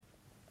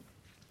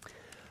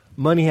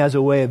Money has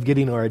a way of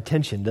getting our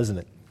attention, doesn't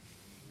it?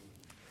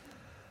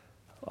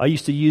 I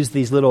used to use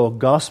these little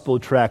gospel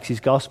tracts, these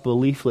gospel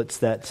leaflets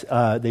that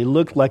they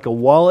looked like a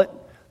wallet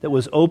that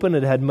was open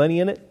and had money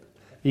in it.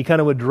 You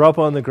kind of would drop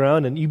on the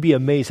ground, and you'd be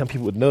amazed how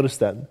people would notice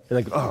that. And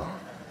like, oh.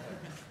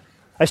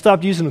 I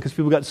stopped using them because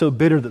people got so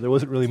bitter that there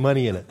wasn't really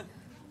money in it.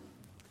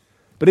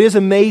 But it is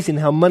amazing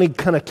how money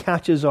kind of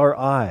catches our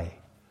eye,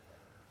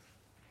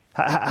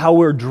 how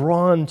we're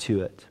drawn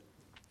to it.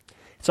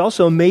 It's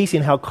also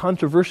amazing how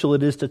controversial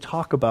it is to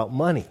talk about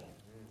money.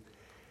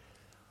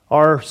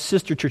 Our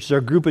sister churches,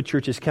 our group of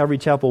churches, Calvary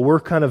Chapel, we're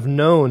kind of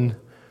known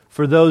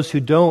for those who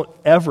don't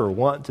ever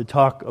want to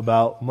talk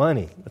about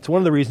money. That's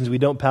one of the reasons we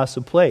don't pass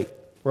the plate.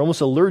 We're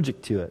almost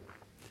allergic to it.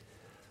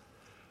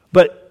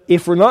 But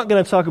if we're not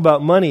going to talk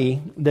about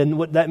money, then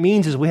what that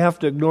means is we have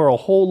to ignore a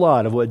whole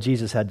lot of what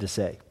Jesus had to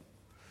say.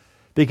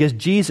 Because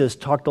Jesus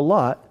talked a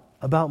lot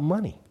about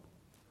money,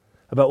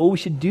 about what we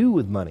should do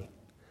with money,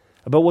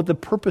 about what the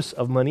purpose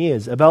of money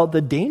is, about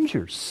the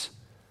dangers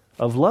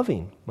of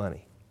loving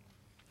money.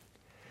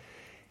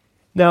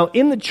 Now,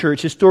 in the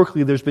church,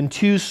 historically, there's been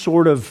two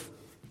sort of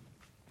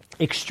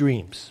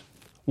extremes.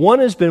 One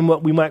has been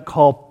what we might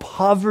call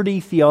poverty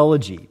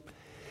theology.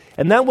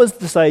 And that was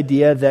this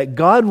idea that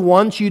God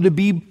wants you to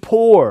be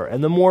poor.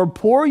 And the more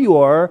poor you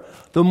are,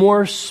 the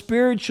more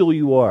spiritual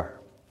you are.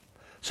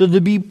 So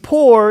to be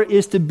poor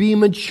is to be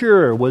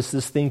mature, was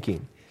this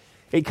thinking.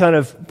 It kind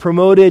of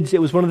promoted, it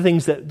was one of the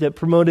things that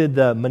promoted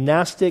the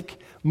monastic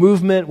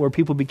movement where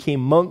people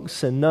became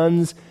monks and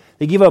nuns.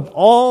 They give up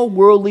all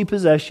worldly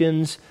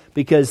possessions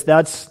because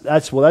that's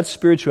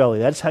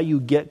spirituality. That's how you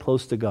get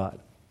close to God.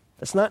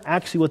 That's not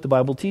actually what the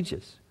Bible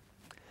teaches.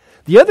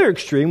 The other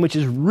extreme, which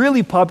is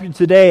really popular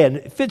today and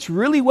it fits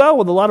really well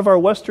with a lot of our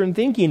Western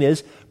thinking,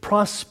 is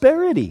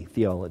prosperity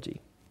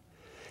theology.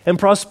 And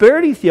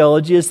prosperity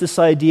theology is this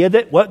idea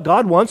that what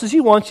God wants is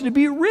He wants you to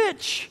be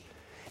rich.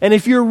 And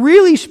if you're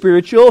really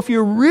spiritual, if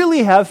you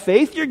really have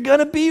faith, you're going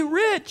to be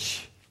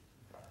rich.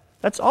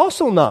 That's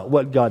also not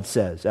what God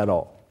says at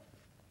all.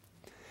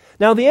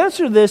 Now, the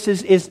answer to this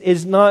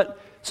is not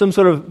some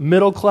sort of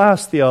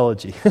middle-class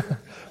theology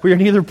where you're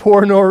neither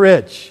poor nor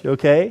rich,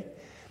 okay?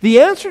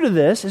 The answer to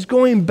this is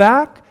going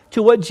back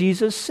to what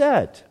Jesus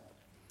said.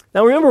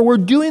 Now, remember, we're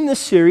doing this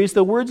series,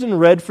 The Words in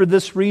Red, for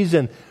this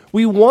reason.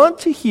 We want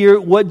to hear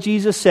what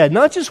Jesus said,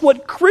 not just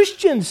what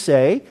Christians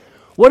say.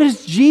 What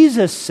does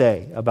Jesus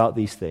say about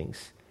these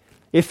things?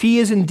 If He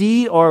is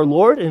indeed our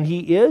Lord, and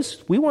He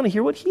is, we want to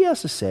hear what He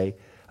has to say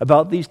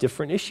about these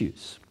different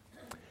issues.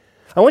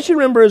 I want you to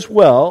remember as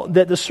well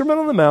that the Sermon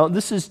on the Mount,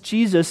 this is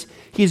Jesus.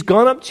 He's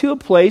gone up to a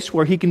place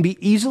where He can be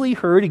easily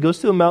heard. He goes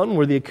to a mountain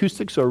where the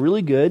acoustics are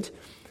really good.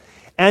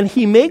 And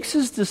He makes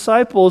His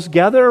disciples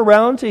gather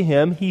around to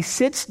Him. He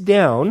sits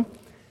down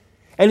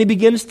and He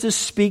begins to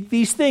speak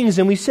these things.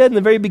 And we said in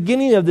the very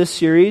beginning of this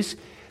series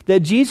that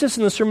Jesus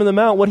in the Sermon on the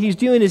Mount, what He's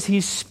doing is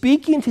He's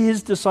speaking to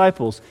His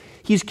disciples.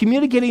 He's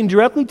communicating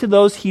directly to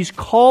those He's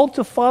called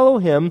to follow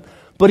Him,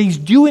 but He's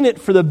doing it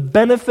for the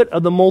benefit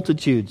of the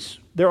multitudes.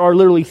 There are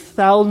literally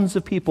thousands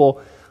of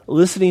people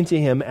listening to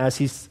Him as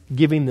He's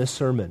giving this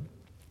sermon.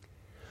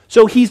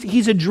 So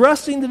He's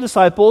addressing the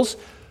disciples,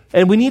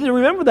 and we need to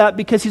remember that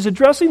because He's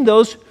addressing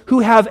those who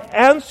have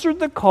answered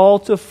the call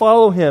to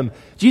follow Him.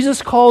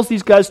 Jesus calls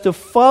these guys to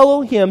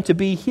follow Him, to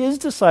be His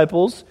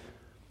disciples,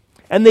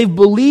 and they've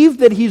believed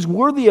that He's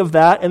worthy of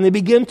that, and they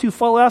begin to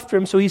follow after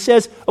Him. So He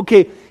says,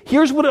 okay,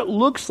 here's what it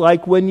looks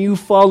like when you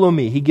follow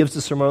Me. He gives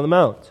the Sermon on the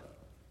Mount.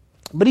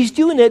 But He's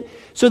doing it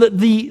so that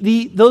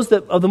those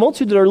of the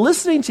multitude that are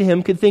listening to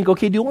Him could think,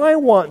 okay, do I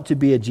want to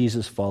be a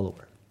Jesus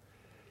follower?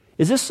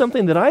 Is this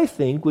something that I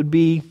think would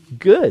be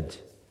good?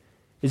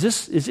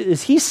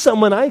 Is He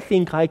someone I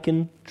think I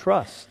can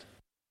trust?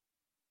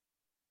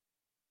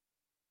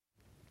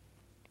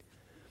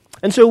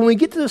 And so when we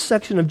get to this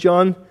section of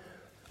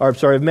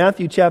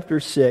Matthew chapter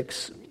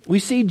 6, we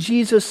see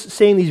Jesus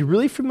saying these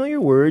really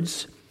familiar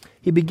words.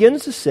 He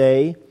begins to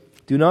say,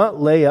 do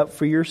not lay up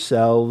for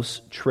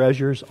yourselves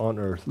treasures on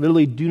earth.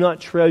 Literally, do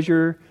not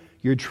treasure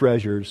your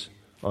treasures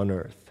on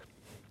earth.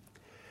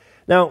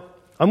 Now,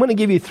 I'm going to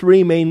give you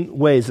three main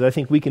ways that I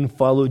think we can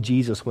follow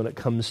Jesus when it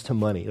comes to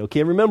money.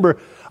 Okay, remember,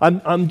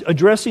 I'm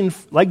addressing,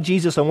 like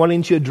Jesus, I'm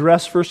wanting to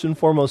address first and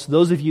foremost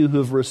those of you who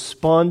have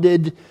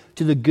responded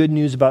to the good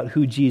news about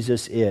who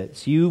Jesus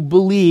is. You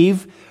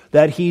believe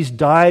that He's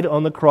died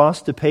on the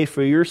cross to pay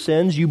for your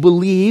sins. You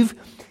believe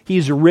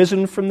He's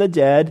risen from the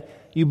dead.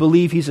 You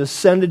believe He's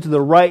ascended to the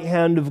right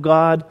hand of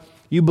God.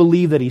 You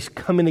believe that He's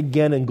coming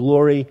again in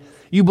glory.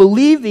 You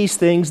believe these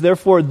things,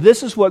 therefore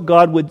this is what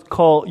God would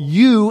call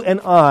you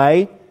and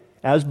I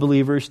as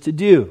believers to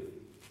do.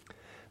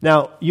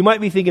 Now, you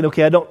might be thinking,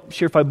 okay, I'm not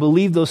sure if I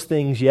believe those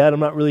things yet. I'm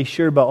not really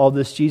sure about all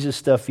this Jesus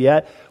stuff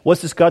yet.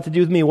 What's this got to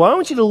do with me? Well, I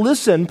want you to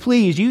listen,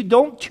 please. You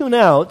don't tune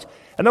out.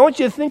 And I want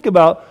you to think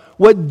about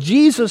what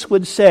Jesus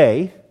would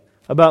say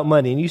about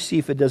money. And you see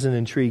if it doesn't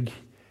intrigue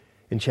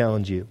and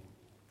challenge you.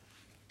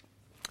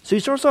 So he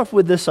starts off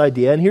with this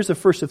idea, and here's the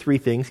first of three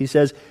things. He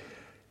says,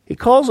 he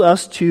calls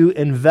us to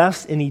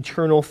invest in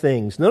eternal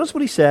things. Notice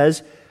what he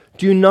says,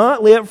 Do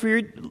not lay up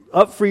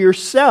for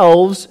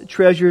yourselves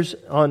treasures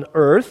on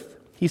earth.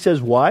 He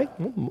says, why?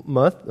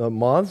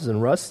 Moths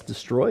and rust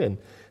destroy, and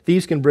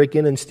thieves can break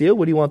in and steal.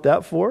 What do you want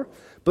that for?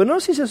 But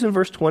notice he says in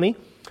verse 20,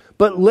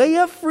 but lay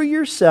up for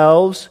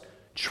yourselves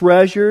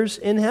treasures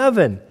in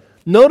heaven.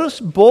 Notice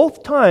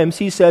both times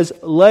he says,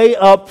 lay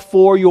up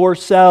for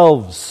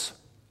yourselves.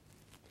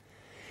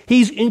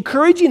 He's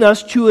encouraging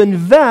us to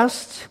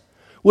invest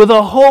with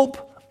a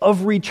hope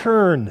of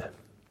return.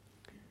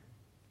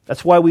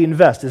 That's why we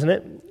invest, isn't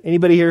it?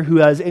 Anybody here who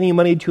has any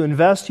money to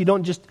invest, you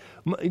don't just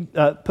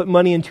put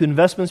money into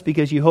investments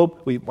because you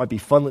hope, well, it might be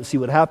fun, let's see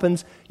what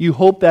happens. You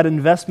hope that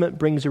investment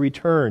brings a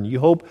return. You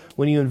hope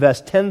when you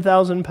invest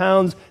 10,000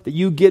 pounds that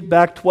you get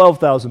back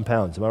 12,000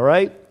 pounds. Am I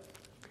right?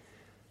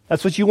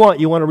 That's what you want.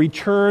 You want a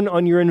return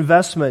on your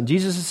investment.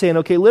 Jesus is saying,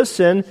 okay,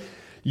 listen,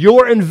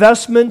 your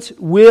investment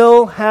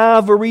will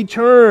have a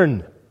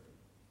return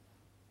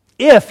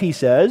if, he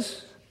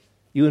says,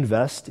 you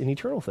invest in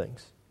eternal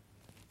things.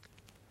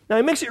 Now,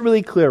 he makes it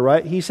really clear,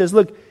 right? He says,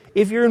 look,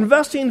 if you're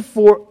investing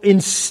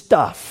in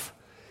stuff,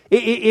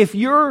 if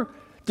your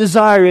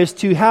desire is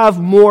to have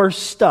more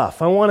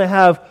stuff, I want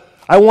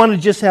to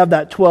just have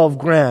that 12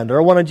 grand, or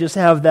I want to just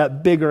have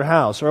that bigger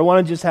house, or I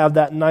want to just have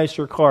that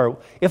nicer car.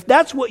 If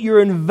that's what you're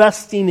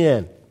investing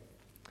in,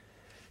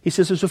 he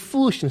says there's a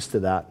foolishness to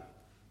that.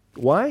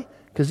 Why?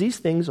 Because these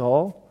things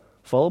all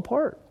fall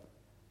apart.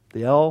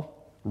 They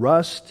all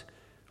rust,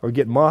 or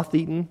get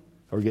moth-eaten,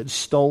 or get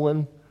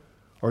stolen,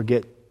 or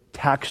get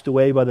taxed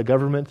away by the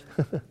government,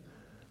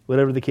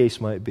 whatever the case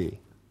might be. In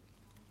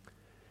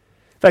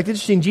fact,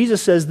 interesting,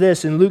 Jesus says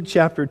this in Luke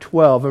chapter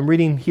 12. I'm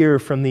reading here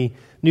from the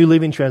New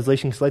Living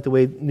Translation, because I like the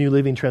way New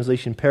Living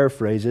Translation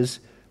paraphrases.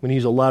 I'm going to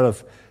use a lot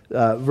of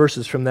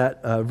verses from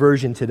that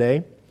version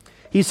today.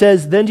 He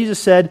says, then Jesus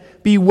said,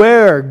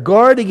 beware,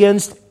 guard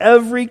against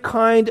every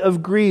kind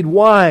of greed.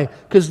 Why?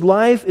 Because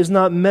life is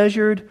not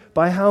measured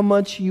by how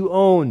much you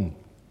own.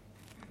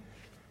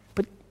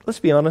 But let's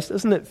be honest,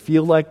 doesn't it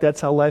feel like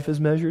that's how life is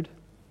measured?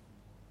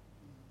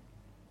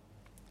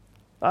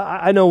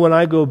 I know when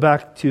I go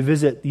back to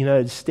visit the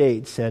United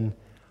States and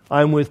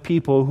I'm with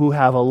people who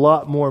have a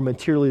lot more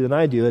materially than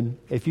I do, and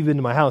if you've been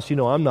to my house, you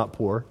know I'm not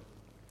poor.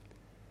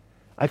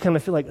 I kind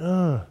of feel like,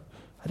 I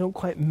don't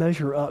quite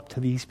measure up to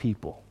these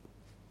people.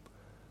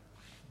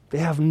 They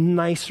have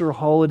nicer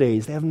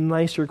holidays. They have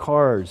nicer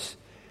cars.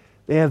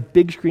 They have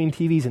big screen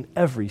TVs in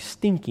every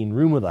stinking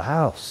room of the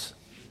house.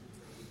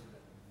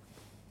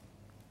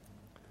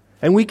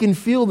 And we can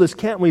feel this,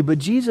 can't we? But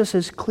Jesus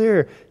is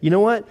clear. You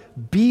know what?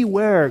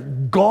 Beware,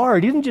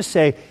 guard. He didn't just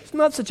say, it's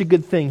not such a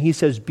good thing. He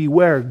says,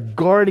 beware,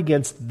 guard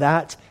against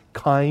that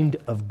kind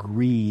of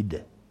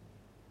greed.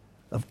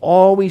 Of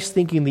always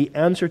thinking the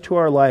answer to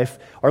our life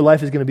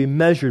is going to be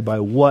measured by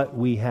what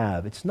we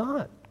have. It's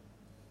not.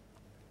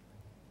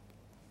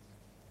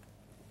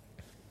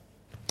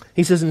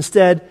 He says,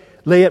 instead,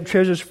 lay up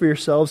treasures for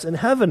yourselves in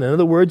heaven. In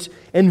other words,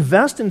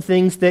 invest in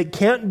things that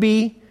can't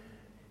be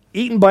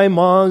eaten by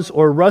moths,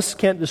 or rust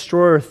can't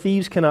destroy, or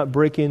thieves cannot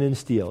break in and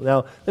steal.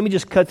 Now, let me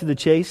just cut to the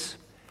chase.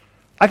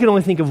 I can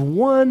only think of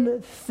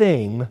one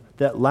thing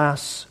that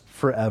lasts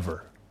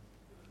forever.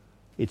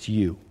 It's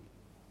you.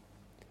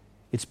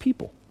 It's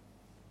people.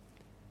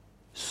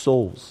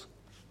 Souls.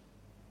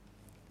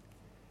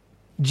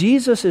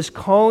 Jesus is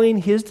calling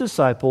his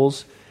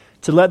disciples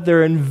to let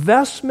their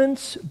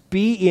investments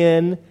be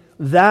in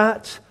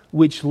that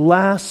which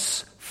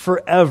lasts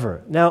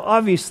forever. Now,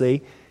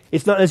 obviously,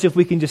 it's not as if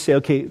we can just say,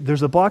 okay,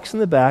 there's a box in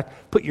the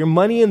back, put your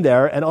money in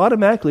there, and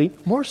automatically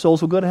more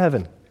souls will go to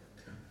heaven.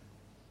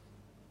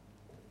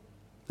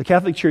 The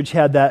Catholic Church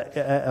had that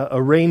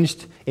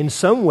arranged in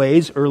some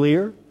ways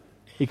earlier.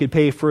 You could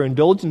pay for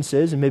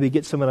indulgences and maybe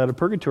get someone out of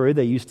purgatory,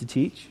 they used to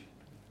teach.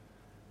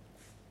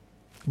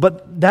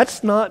 But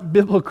that's not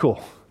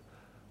biblical.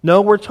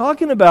 No, we're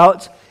talking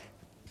about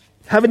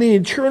having an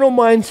eternal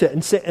mindset.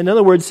 And in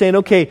other words, saying,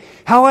 okay,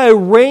 how I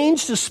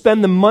arrange to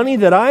spend the money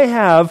that I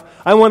have,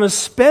 I want to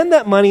spend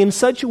that money in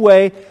such a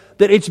way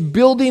that it's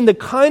building the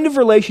kind of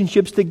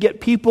relationships that get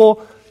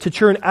people to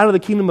turn out of the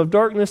kingdom of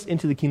darkness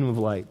into the kingdom of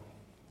light.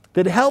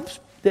 That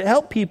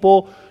help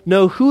people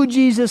know who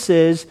Jesus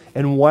is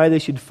and why they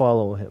should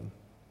follow him.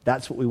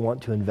 That's what we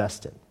want to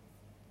invest in.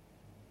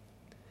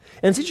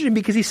 And it's interesting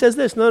because he says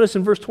this, notice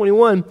in verse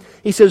 21,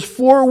 he says,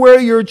 for where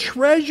your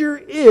treasure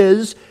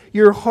is,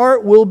 your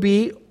heart will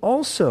be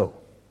also.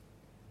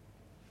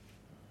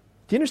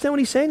 Do you understand what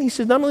he's saying? He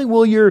says not only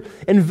will your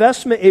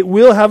investment, it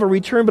will have a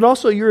return, but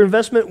also your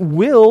investment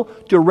will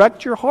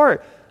direct your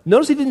heart.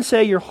 Notice he didn't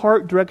say your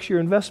heart directs your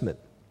investment.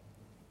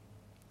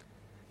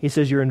 He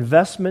says your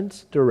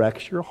investment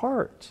directs your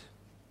heart.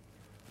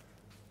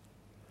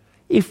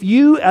 If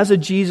you, as a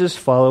Jesus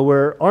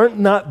follower, aren't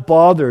not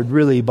bothered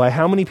really by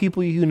how many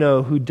people you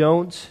know who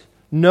don't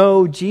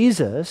know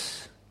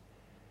Jesus,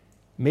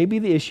 maybe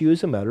the issue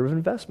is a matter of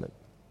investment.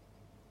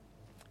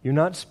 You're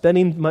not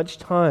spending much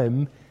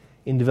time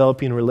in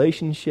developing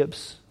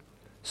relationships,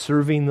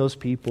 serving those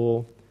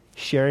people,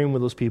 sharing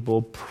with those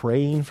people,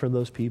 praying for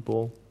those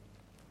people.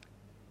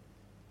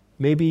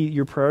 Maybe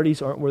your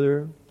priorities aren't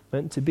where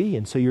meant to be.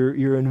 And so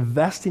you're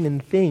investing in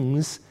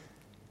things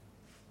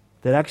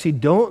that actually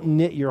don't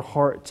knit your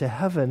heart to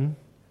heaven,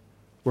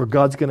 where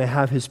God's going to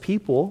have his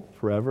people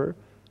forever.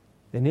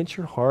 They knit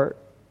your heart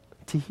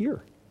to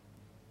here.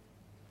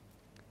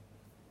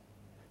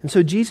 And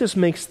so Jesus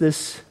makes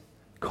this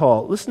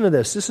call. Listen to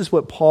this. This is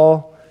what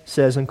Paul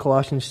says in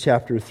Colossians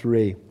chapter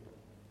 3.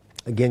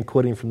 Again,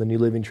 quoting from the New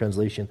Living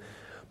Translation.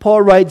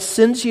 Paul writes,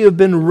 since you have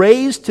been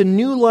raised to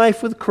new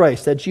life with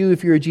Christ, that's you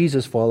if you're a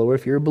Jesus follower,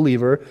 if you're a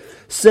believer,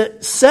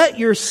 set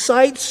your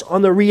sights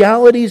on the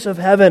realities of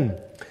heaven.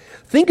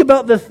 Think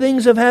about the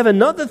things of heaven,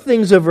 not the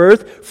things of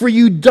earth, for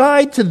you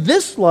died to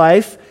this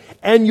life,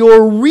 and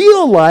your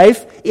real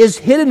life is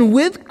hidden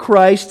with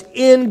Christ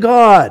in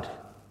God.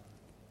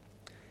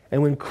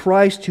 And when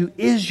Christ, who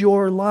is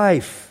your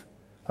life,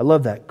 I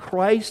love that,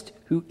 Christ,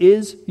 who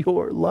is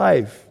your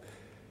life,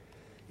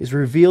 is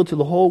revealed to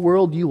the whole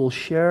world, you will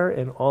share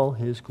in all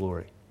his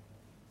glory.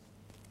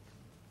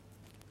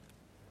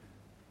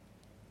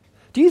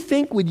 Do you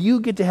think when you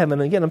get to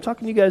heaven, and again, I'm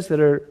talking to you guys that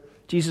are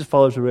Jesus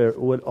followers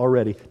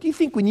already, do you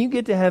think when you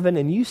get to heaven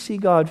and you see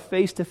God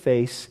face to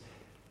face,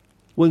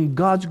 when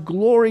God's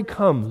glory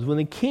comes, when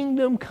the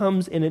kingdom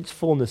comes in its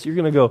fullness, you're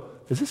going to go,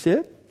 is this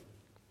it?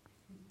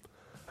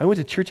 I went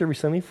to church every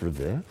Sunday for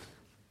this?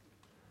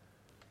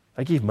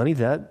 I gave money to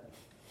that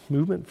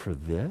movement for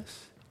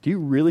this? Do you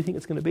really think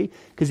it's going to be?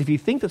 Because if you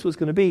think that's what it's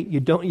going to be,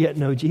 you don't yet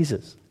know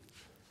Jesus.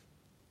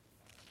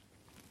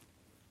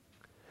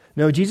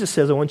 No, Jesus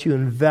says, I want you to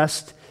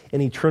invest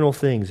in eternal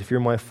things if you're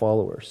my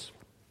followers.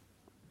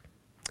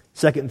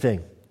 Second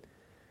thing,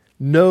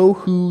 know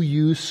who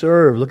you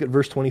serve. Look at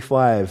verse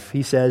 25.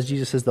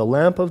 Jesus says, the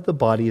lamp of the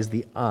body is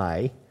the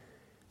eye.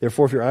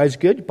 Therefore, if your eye is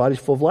good, your body's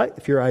full of light.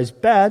 If your eye is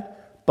bad,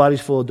 body's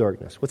full of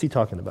darkness. What's he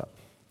talking about?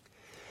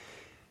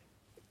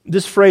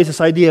 This phrase,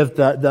 this idea of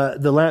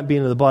the lamp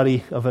being in the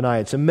body of an eye,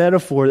 it's a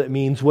metaphor that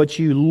means what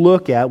you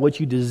look at, what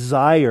you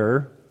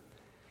desire,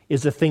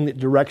 is the thing that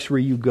directs where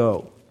you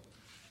go.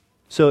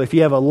 So if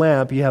you have a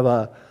lamp, you have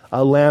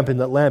a lamp,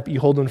 and that lamp you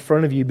hold in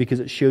front of you because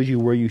it shows you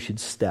where you should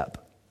step.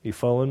 Are you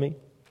following me?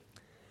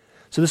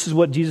 So this is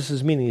what Jesus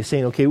is meaning. He's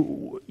saying, okay,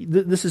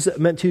 this is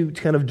meant to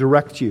kind of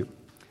direct you.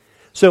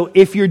 So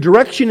if your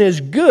direction is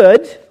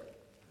good,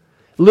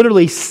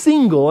 literally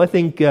single, I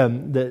think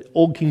the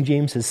Old King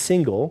James says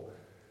single.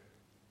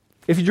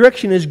 If your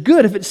direction is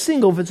good, if it's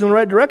single, if it's in the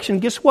right direction,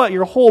 guess what?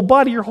 Your whole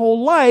body, your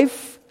whole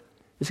life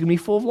is going to be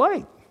full of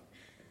light.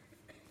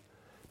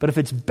 But if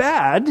it's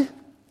bad,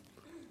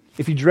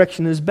 if your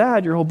direction is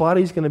bad, your whole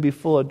body is going to be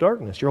full of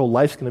darkness. Your whole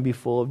life is going to be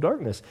full of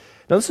darkness.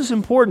 Now this is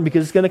important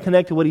because it's going to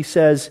connect to what he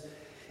says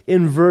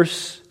in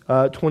verse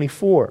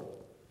 24.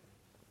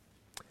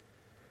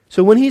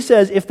 So when he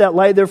says, if that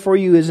light therefore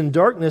you is in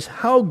darkness,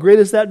 how great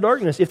is that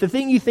darkness? If the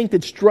thing you think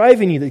that's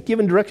driving you, that's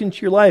giving direction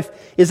to your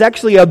life, is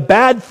actually a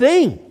bad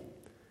thing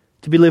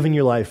to be living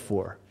your life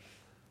for,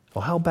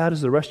 well, how bad is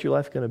the rest of your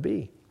life going to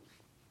be?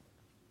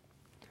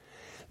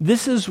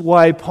 This is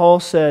why Paul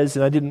says,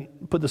 and I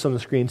didn't put this on the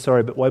screen,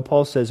 sorry, but why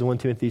Paul says in 1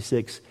 Timothy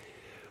 6,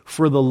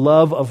 for the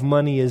love of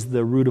money is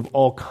the root of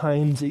all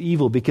kinds of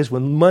evil. Because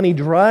when money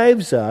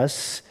drives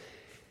us,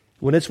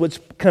 when it's what's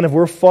kind of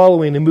we're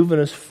following and moving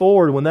us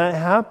forward, when that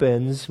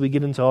happens, we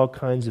get into all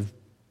kinds of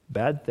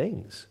bad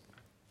things.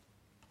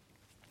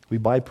 We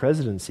buy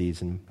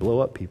presidencies and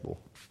blow up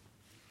people.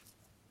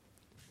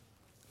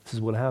 This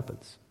is what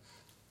happens.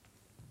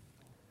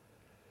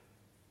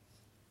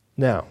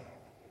 Now,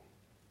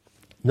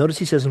 notice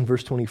he says in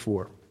verse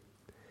 24,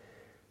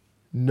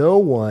 no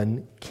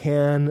one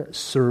can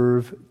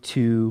serve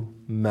two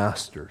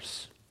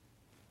masters.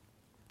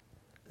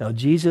 Now,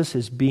 Jesus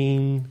is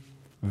being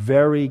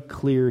very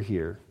clear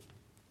here.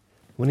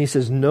 When he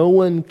says no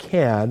one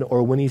can,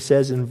 or when he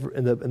says in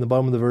the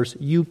bottom of the verse,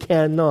 you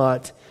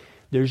cannot,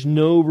 there's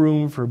no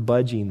room for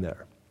budging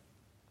there.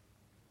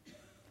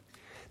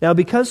 Now,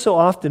 because so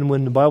often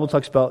when the Bible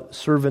talks about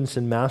servants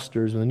and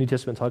masters, when the New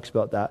Testament talks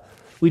about that,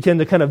 we tend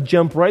to kind of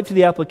jump right to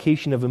the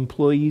application of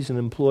employees and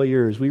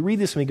employers. We read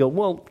this and we go,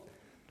 well,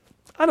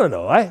 I don't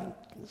know.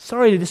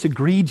 Sorry to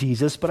disagree,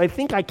 Jesus, but I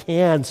think I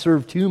can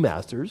serve two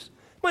masters.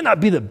 Might not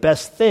be the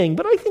best thing,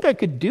 but I think I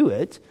could do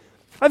it.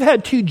 I've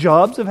had two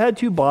jobs. I've had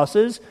two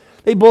bosses.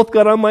 They both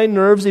got on my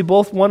nerves. They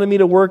both wanted me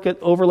to work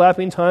at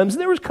overlapping times.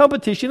 And there was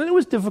competition, and it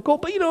was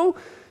difficult. But,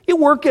 you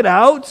work it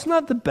out. It's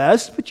not the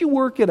best, but you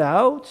work it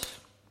out.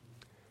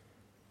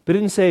 But it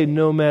didn't say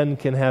no man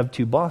can have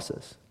two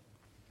bosses.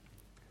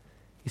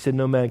 He said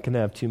no man can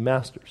have two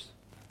masters.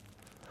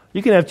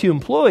 You can have two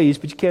employees,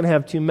 but you can't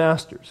have two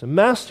masters. A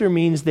master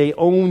means they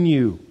own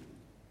you.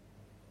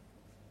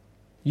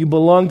 You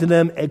belong to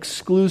them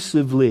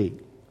exclusively.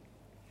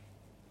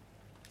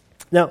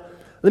 Now,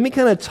 let me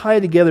kind of tie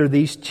together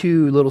these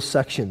two little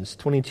sections,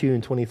 22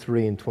 and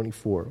 23 and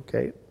 24,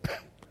 okay?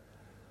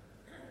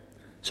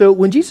 So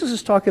when Jesus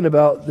is talking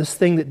about this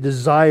thing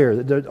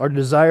that our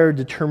desire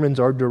determines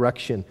our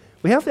direction,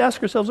 we have to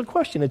ask ourselves a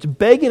question. It's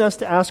begging us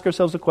to ask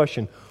ourselves a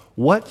question.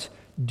 What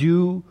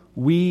do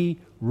we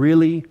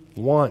really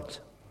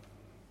want?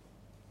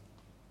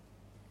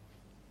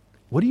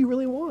 What do you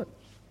really want?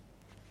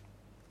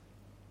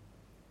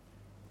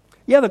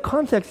 Yeah, the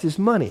context is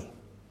money.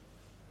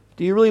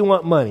 Do you really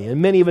want money? And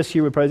many of us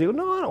here would probably go,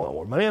 no, I don't want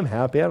more money. I'm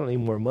happy. I don't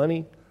need more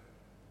money.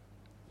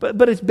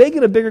 But it's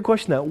begging a bigger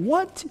question now.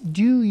 What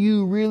do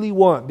you really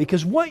want?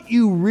 Because what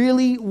you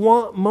really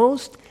want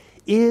most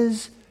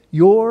is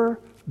your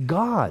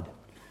God.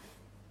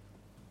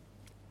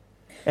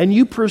 And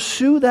you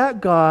pursue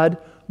that God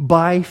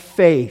by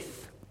faith.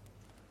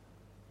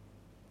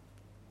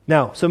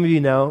 Now, some of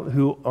you now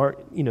who aren't,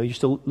 you're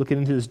still looking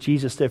into this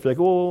Jesus stuff, you're like,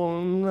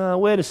 oh, no,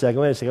 wait a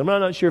second. I'm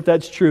not sure if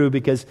that's true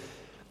because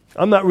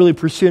I'm not really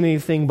pursuing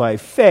anything by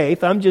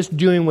faith. I'm just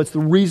doing what's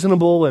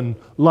reasonable and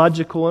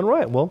logical and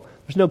right. Well,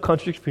 there's no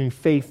contradiction between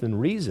faith and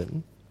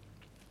reason.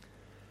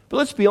 But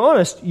let's be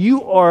honest,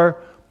 you are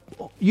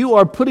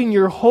putting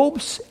your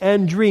hopes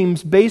and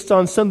dreams based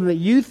on something that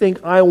you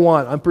think I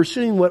want. I'm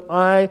pursuing what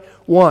I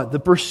want.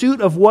 The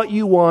pursuit of what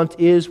you want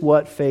is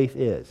what faith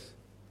is.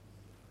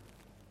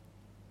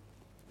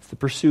 It's the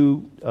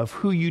pursuit of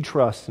who you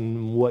trust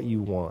and what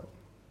you want.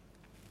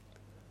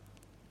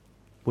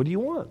 What do you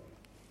want?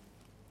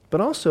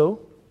 But also,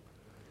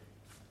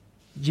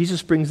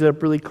 Jesus brings it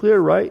up really clear,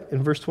 right?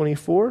 In verse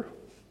 24,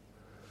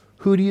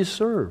 who do you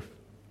serve?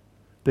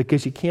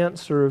 Because you can't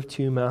serve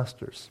two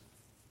masters.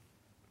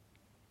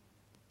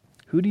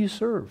 Who do you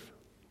serve?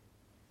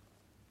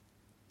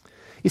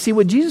 You see,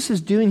 what Jesus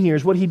is doing here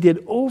is what he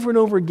did over and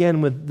over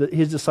again with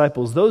his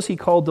disciples, those he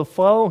called to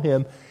follow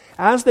him.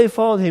 As they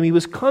followed him, he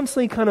was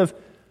constantly kind of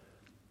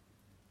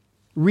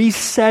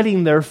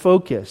resetting their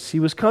focus. He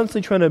was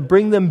constantly trying to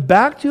bring them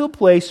back to a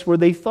place where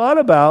they thought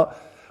about,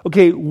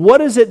 okay,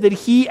 what is it that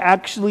he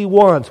actually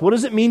wants? What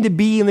does it mean to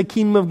be in the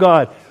kingdom of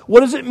God? What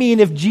does it mean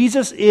if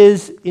Jesus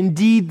is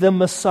indeed the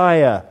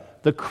Messiah,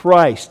 the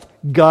Christ,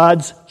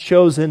 God's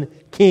chosen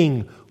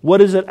king? What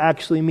does it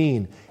actually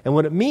mean? And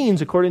what it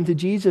means, according to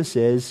Jesus,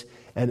 is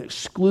an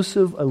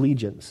exclusive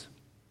allegiance.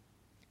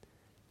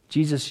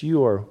 Jesus,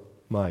 you are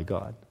my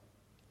God.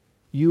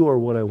 You are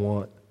what I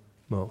want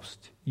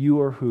most.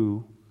 You are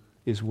who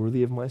is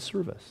worthy of my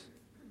service.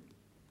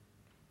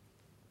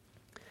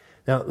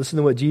 Now, listen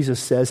to what Jesus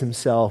says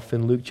himself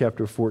in Luke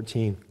chapter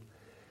 14.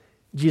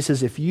 Jesus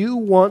says, if you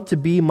want to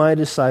be my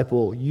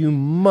disciple, you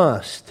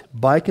must,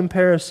 by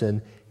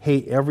comparison,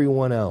 hate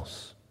everyone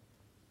else.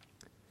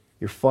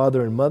 Your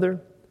father and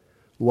mother,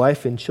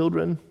 wife and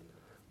children,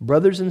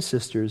 brothers and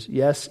sisters,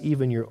 yes,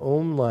 even your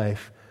own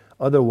life.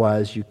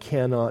 Otherwise, you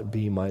cannot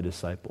be my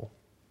disciple.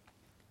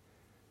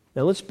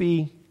 Now, let's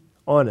be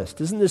honest.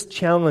 Doesn't this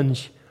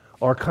challenge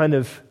our kind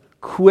of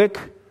quick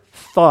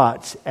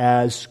thoughts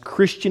as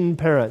Christian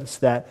parents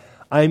that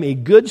I'm a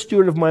good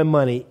steward of my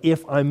money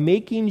if I'm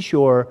making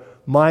sure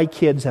my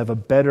kids have a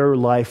better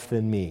life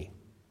than me?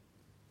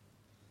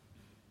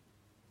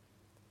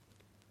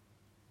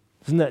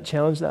 Doesn't that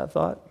challenge that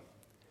thought?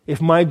 If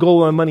my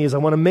goal on money is I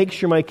want to make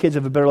sure my kids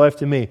have a better life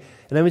than me.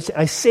 And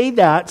I say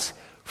that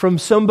from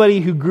somebody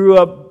who grew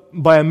up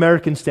by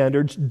American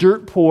standards,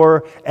 dirt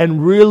poor,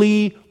 and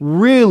really,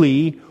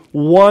 really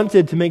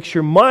wanted to make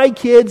sure my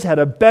kids had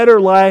a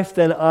better life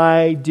than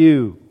I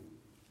did.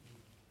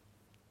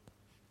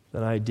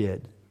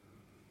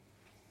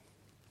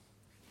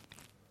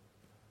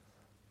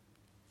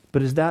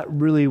 But is that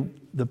really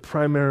the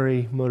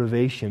primary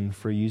motivation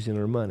for using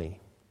our money?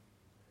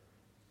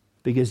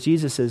 Because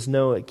Jesus says,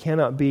 no, it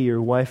cannot be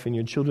your wife and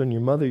your children,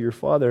 your mother, your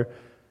father.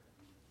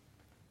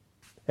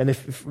 And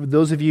if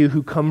those of you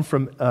who come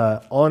from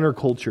honor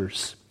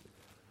cultures,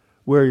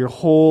 where your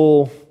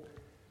whole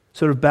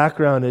sort of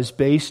background is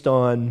based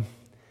on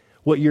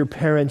what your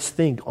parents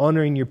think,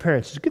 honoring your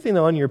parents. It's a good thing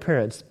to honor your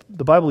parents.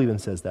 The Bible even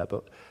says that,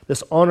 but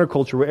this honor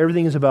culture where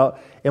everything is about,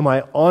 am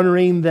I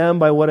honoring them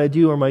by what I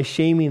do or am I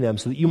shaming them?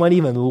 So that you might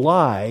even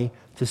lie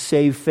to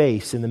save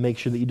face and to make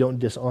sure that you don't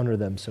dishonor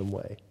them some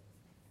way.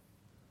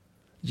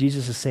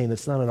 Jesus is saying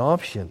it's not an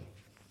option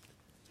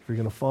if you're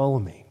going to follow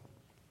me.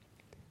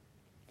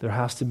 There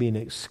has to be an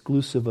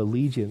exclusive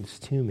allegiance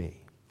to me.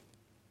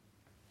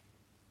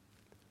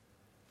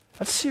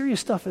 That's serious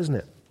stuff, isn't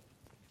it?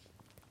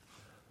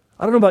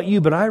 I don't know about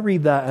you, but I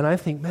read that and I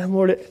think, man,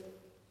 Lord,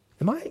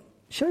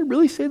 should I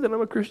really say that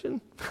I'm a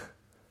Christian?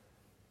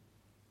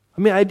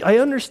 I mean, I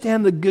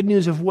understand the good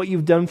news of what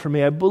you've done for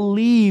me. I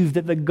believe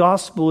that the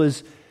gospel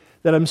is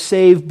that I'm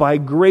saved by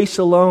grace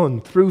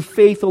alone, through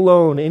faith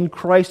alone, in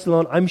Christ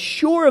alone. I'm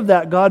sure of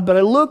that, God, but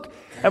I look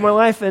at my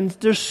life and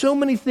there's so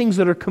many things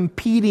that are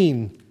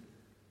competing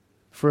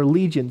for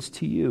allegiance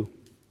to you.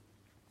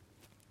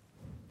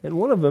 And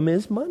one of them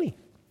is money.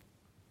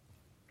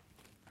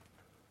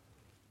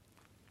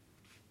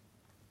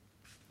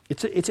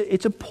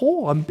 It's a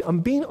pull. I'm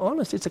being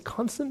honest. It's a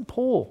constant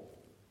pull.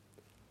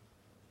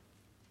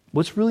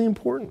 What's really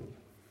important?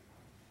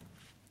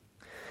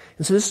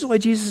 And so this is why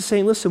Jesus is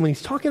saying, listen, when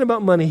he's talking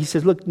about money, he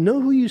says, look,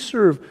 know who you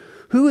serve.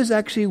 Who is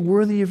actually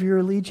worthy of your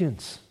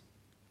allegiance?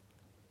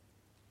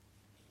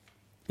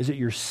 Is it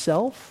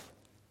yourself?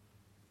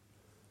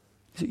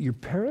 Is it your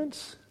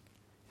parents?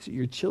 Is it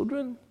your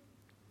children?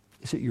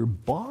 Is it your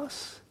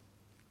boss?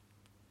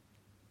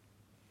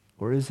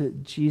 Or is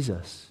it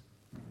Jesus?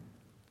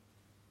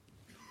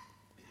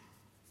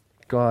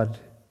 God,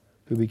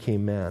 who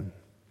became man.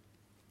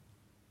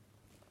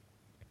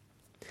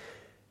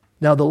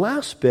 Now, the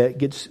last bit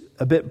gets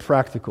a bit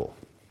practical.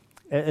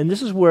 And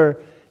this is where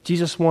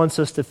Jesus wants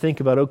us to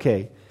think about,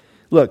 okay,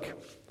 look,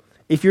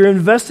 if you're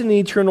investing in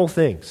eternal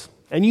things,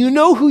 and you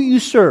know who you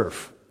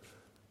serve,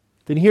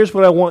 then here's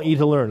what I want you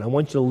to learn. I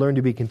want you to learn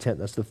to be content.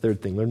 That's the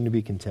third thing, learn to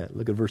be content.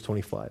 Look at verse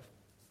 25.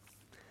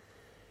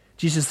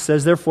 Jesus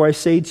says, therefore I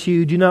say to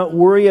you, do not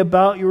worry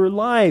about your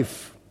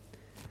life.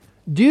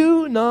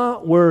 Do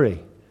not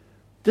worry.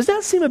 Does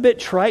that seem a bit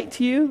trite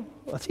to you?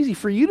 Well, it's easy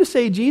for you to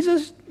say,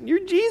 Jesus.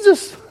 You're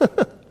Jesus.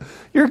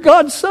 You're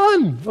God's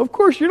son. Of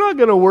course, you're not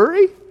going to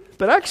worry.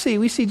 But actually,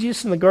 we see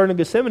Jesus in the Garden of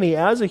Gethsemane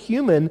as a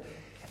human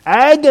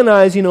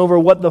agonizing over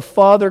what the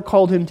Father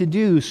called him to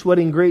do,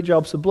 sweating great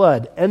drops of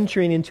blood,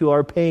 entering into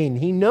our pain.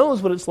 He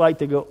knows what it's like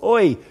to go,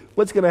 oi,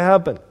 what's going to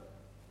happen?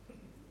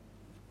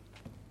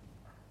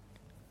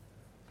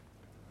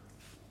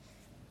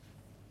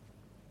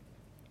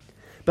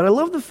 But I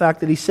love the fact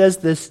that he says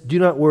this, do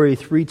not worry,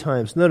 3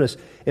 times. Notice,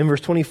 in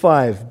verse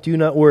 25, do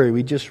not worry.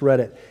 We just read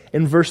it.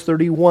 In verse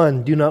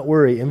 31, do not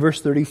worry. In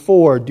verse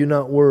 34, do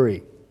not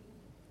worry.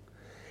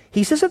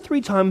 He says it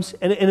 3 times,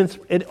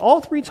 and all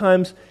 3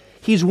 times,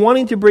 he's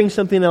wanting to bring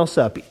something else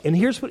up. And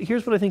here's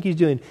what I think he's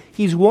doing.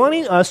 He's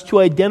wanting us to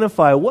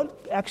identify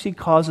what actually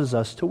causes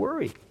us to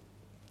worry.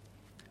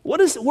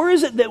 Where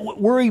is it that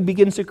worry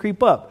begins to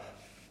creep up?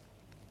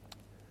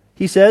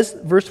 He says,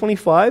 verse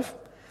 25,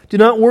 do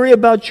not worry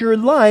about your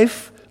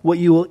life, what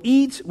you will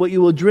eat, what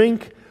you will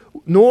drink,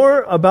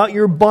 nor about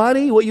your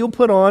body, what you'll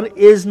put on.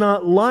 Is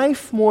not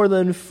life more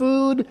than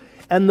food,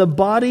 and the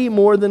body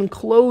more than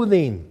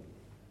clothing?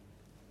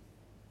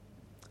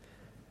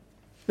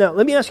 Now,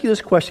 let me ask you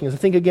this question, because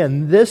I think,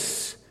 again,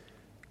 this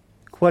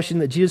question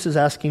that Jesus is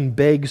asking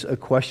begs a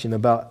question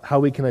about how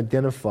we can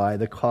identify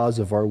the cause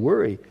of our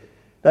worry.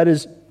 That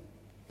is,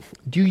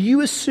 do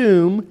you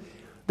assume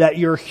that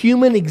your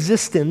human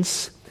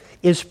existence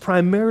is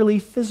primarily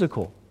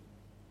physical?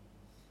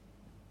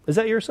 Is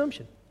that your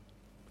assumption?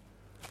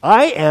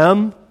 I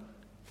am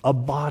a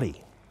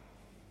body.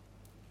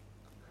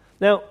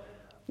 Now,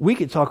 we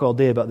could talk all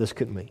day about this,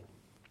 couldn't we?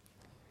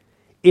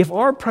 If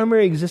our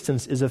primary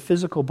existence is a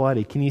physical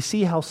body, can you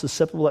see how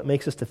susceptible that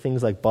makes us to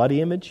things like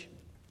body image?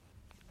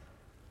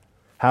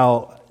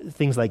 How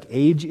things like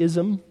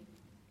ageism?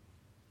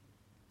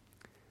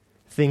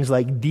 Things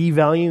like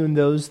devaluing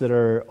those that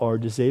are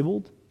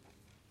disabled?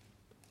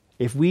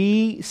 If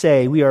we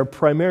say we are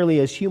primarily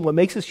as human, what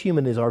makes us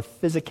human is our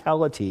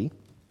physicality.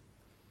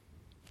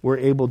 We're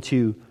able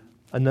to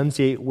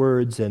enunciate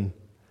words and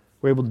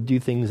we're able to do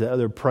things that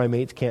other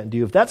primates can't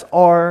do. If that's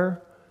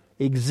our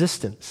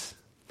existence,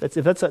 if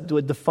that's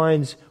what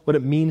defines what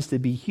it means to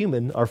be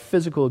human, our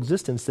physical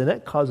existence, then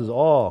that causes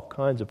all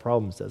kinds of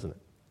problems, doesn't it?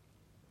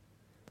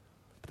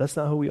 But that's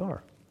not who we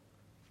are.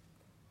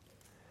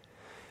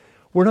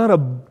 We're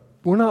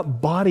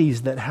not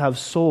bodies that have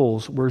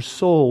souls. We're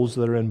souls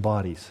that are in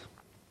bodies,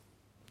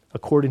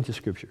 according to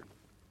Scripture.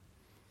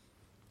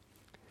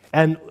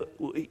 And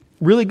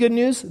really good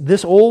news,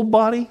 this old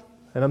body,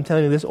 and I'm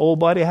telling you, this old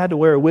body, I had to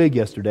wear a wig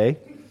yesterday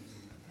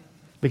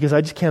because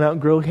I just can't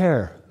outgrow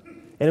hair.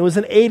 And it was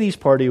an 80s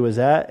party I was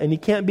at, and you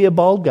can't be a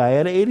bald guy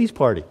at an 80s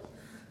party.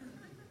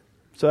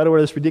 So I had to wear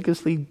this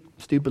ridiculously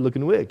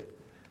stupid-looking wig.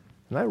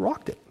 And I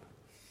rocked it.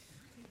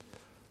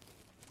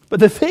 But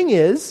the thing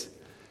is,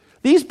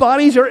 these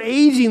bodies are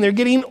aging. They're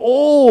getting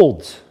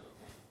old.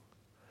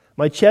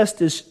 My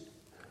chest is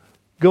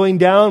going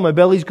down. My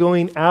belly's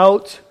going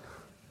out.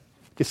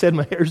 Like I said,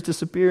 my hair's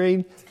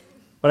disappearing.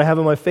 What I have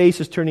on my face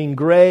is turning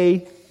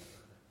gray.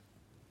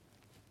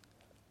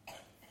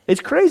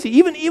 It's crazy.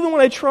 Even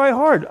when I try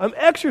hard, I'm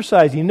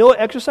exercising. You know what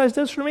exercise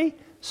does for me?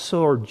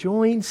 Sore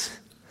joints,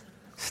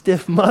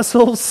 stiff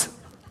muscles.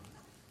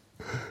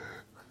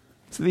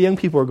 So the young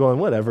people are going,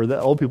 whatever.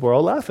 The old people are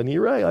all laughing.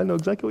 You're right. I know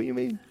exactly what you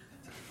mean.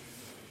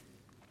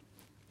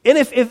 And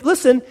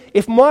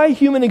if my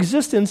human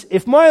existence,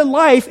 if my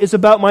life is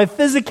about my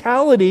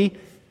physicality,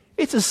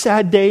 it's a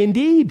sad day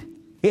indeed.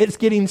 It's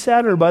getting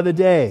sadder by the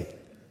day.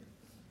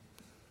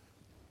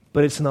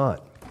 But it's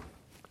not.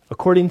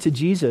 According to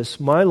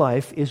Jesus, my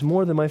life is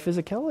more than my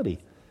physicality.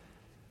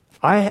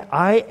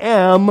 I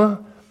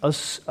am a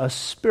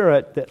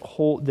spirit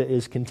that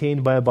is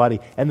contained by a body.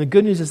 And the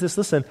good news is this,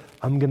 listen,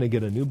 I'm going to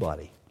get a new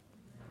body.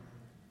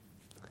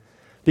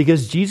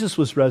 Because Jesus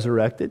was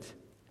resurrected,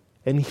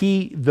 and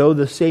he, though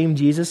the same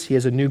Jesus, he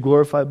has a new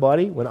glorified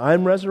body. When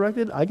I'm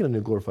resurrected, I get a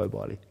new glorified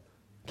body.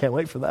 Can't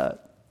wait for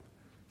that.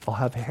 I'll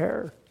have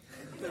hair.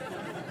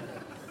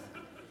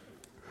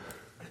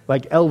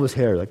 Like Elvis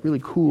hair, like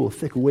really cool,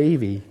 thick,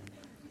 wavy.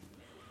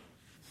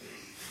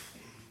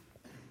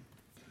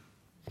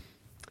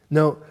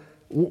 Now,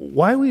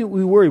 why we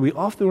worry? We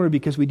often worry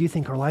because we do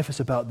think our life is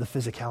about the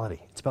physicality.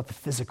 It's about the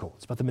physical.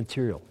 It's about the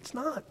material. It's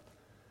not.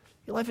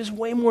 Your life is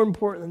way more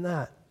important than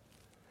that.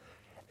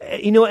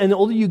 You know, and the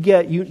older you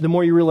get, the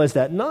more you realize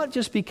that. Not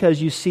just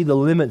because you see the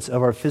limits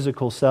of our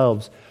physical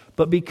selves,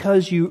 but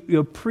because you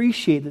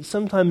appreciate that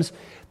sometimes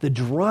the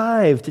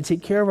drive to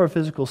take care of our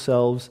physical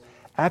selves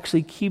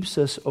actually keeps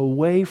us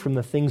away from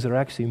the things that are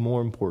actually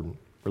more important.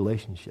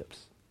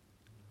 Relationships,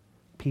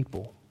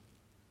 people,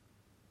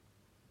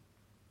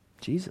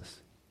 Jesus.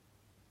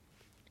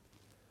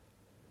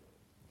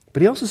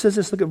 But he also says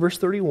this, look at verse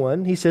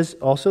 31. He says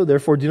also,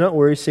 therefore do not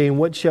worry, saying,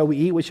 what shall we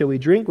eat, what shall we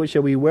drink, what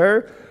shall we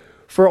wear?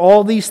 For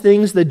all these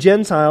things the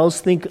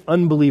Gentiles, think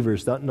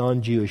unbelievers, not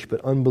non-Jewish,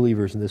 but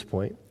unbelievers in this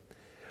point.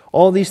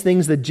 All these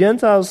things the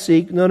Gentiles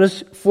seek,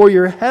 notice, for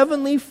your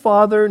heavenly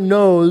Father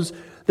knows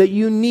that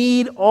you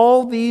need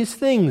all these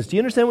things. Do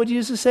you understand what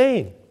Jesus is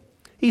saying?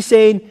 He's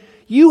saying,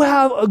 you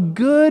have a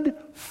good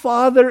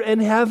Father in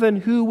heaven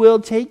who will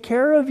take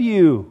care of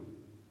you.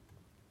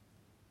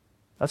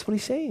 That's what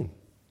he's saying.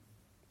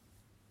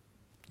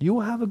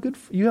 You have a good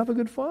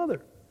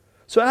Father.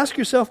 So ask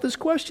yourself this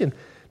question.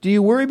 Do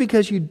you worry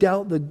because you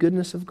doubt the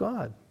goodness of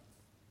God?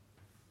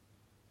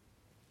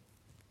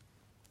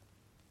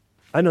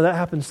 I know that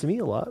happens to me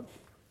a lot.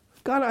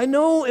 God, I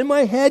know in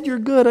my head you're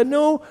good. I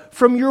know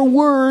from your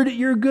word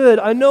you're good.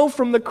 I know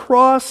from the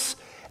cross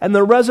and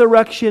the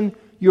resurrection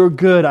you're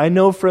good. I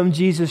know from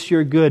Jesus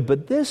you're good.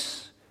 But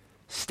this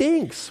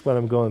stinks what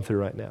I'm going through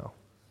right now.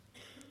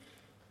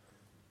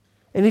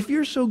 And if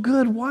you're so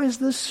good, why is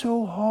this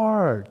so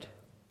hard?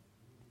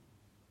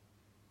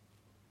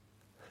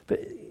 But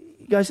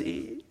guys,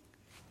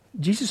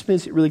 Jesus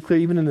makes it really clear,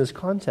 even in this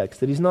context,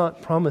 that he's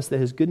not promised that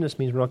his goodness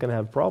means we're not going to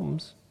have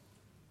problems.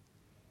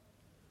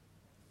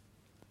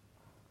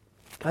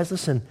 Guys,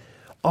 listen,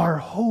 our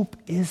hope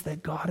is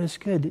that God is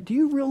good. Do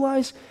you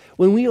realize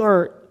when we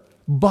are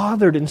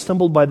bothered and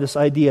stumbled by this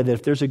idea that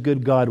if there's a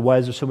good God, why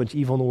is there so much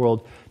evil in the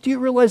world? Do you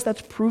realize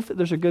that's proof that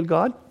there's a good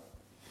God?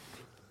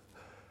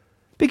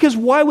 Because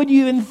why would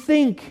you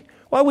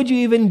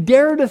even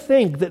dare to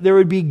think that there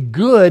would be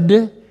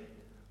good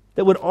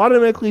that would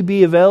automatically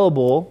be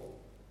available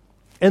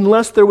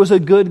unless there was a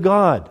good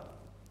God?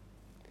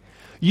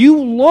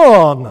 You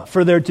long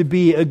for there to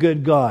be a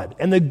good God.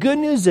 And the good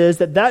news is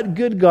that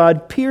good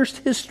God pierced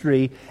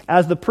history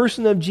as the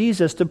person of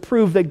Jesus to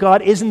prove that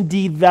God is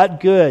indeed that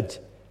good.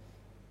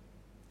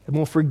 And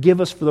will forgive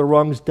us for the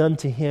wrongs done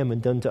to him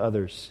and done to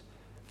others.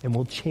 And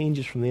will change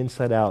us from the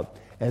inside out.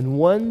 And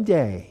one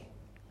day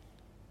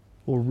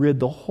will rid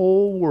the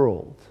whole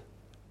world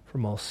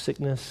from all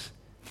sickness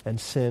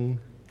and sin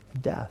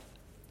and death.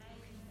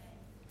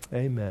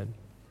 Amen.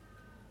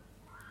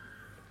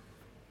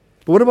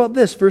 But what about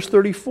this? Verse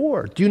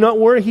 34. Do not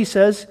worry, he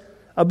says,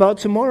 about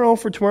tomorrow,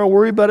 for tomorrow will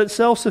worry about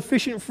itself.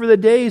 Sufficient for the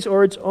days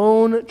or its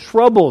own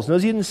troubles.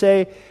 Notice he didn't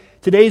say,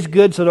 today's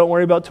good, so don't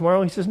worry about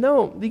tomorrow. He says,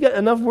 no, you got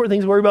enough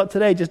things to worry about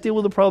today. Just deal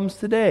with the problems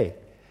today.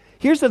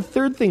 Here's the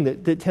third thing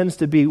that tends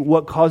to be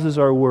what causes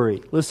our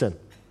worry. Listen.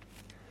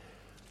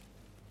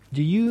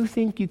 Do you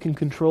think you can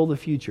control the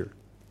future?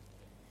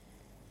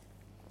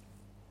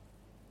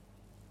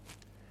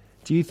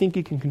 Do you think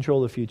you can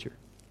control the future?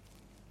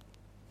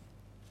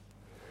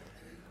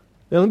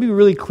 Now, let me be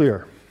really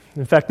clear.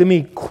 In fact, let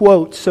me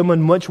quote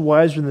someone much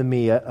wiser than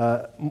me.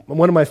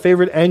 One of my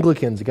favorite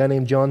Anglicans, a guy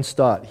named John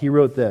Stott. He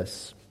wrote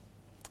this.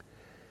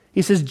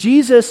 He says,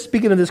 Jesus,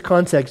 speaking of this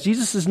context,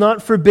 Jesus is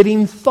not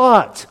forbidding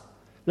thought.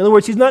 In other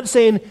words, he's not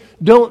saying,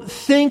 don't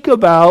think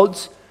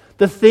about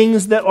the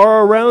things that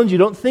are around you.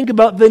 Don't think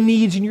about the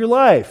needs in your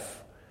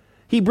life.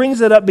 He brings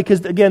that up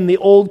because, again, the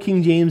old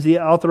King James, the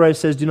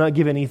Authorized says, do not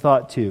give any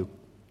thought to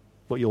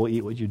what you'll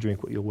eat, what you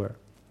drink, what you'll wear.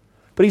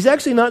 But he's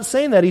actually not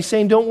saying that. He's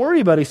saying don't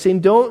worry about it. He's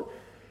saying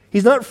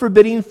he's not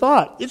forbidding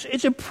thought.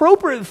 It's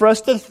appropriate for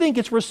us to think.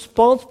 It's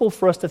responsible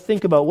for us to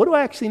think about, what do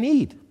I actually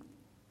need?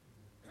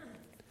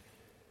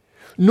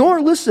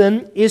 Nor,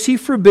 listen, is he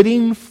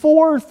forbidding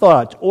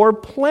forethought or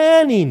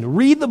planning.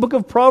 Read the book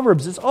of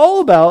Proverbs. It's all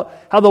about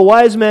how the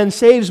wise man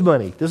saves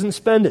money, doesn't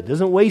spend it,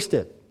 doesn't waste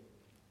it.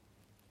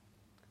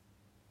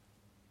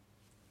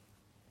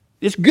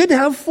 It's good to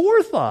have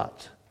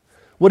forethought.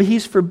 What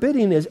he's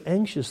forbidding is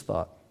anxious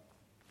thought.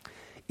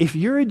 If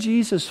you're a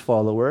Jesus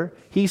follower,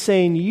 he's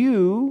saying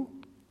you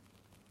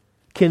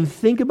can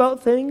think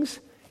about things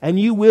and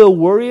you will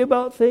worry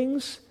about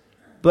things,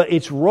 but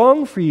it's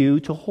wrong for you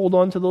to hold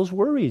on to those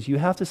worries. You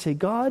have to say,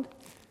 God,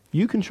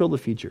 you control the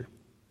future.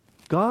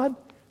 God,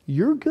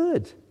 you're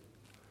good.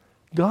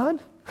 God,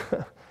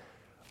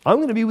 I'm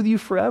going to be with you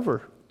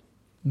forever.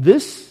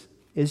 This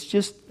is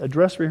just a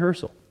dress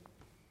rehearsal.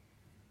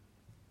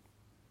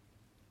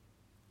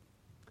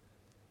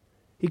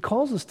 He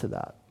calls us to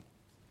that.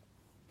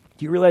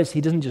 Do you realize he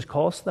doesn't just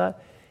call us to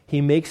that?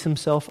 He makes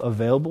himself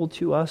available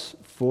to us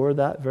for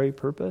that very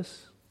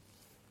purpose.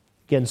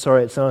 Again,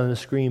 sorry it's not on the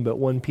screen, but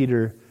 1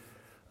 Peter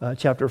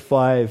chapter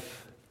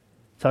 5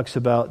 talks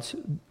about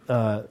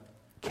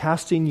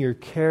casting your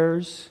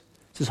cares.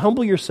 It says,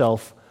 humble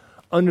yourself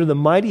under the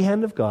mighty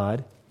hand of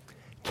God,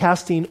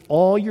 casting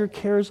all your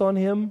cares on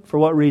him. For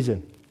what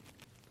reason?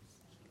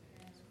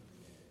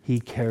 He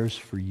cares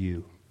for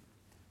you.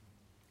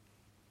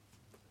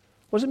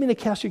 What does it mean to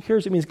cast your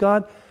cares? It means,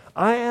 God,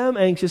 I am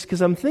anxious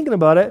because I'm thinking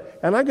about it,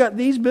 and I got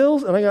these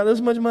bills, and I got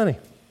this much money.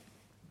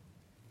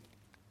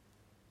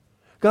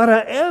 God,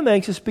 I am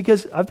anxious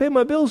because I've paid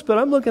my bills, but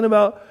I'm looking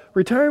about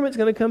retirement's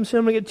going to come soon.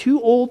 I'm going to get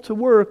too old to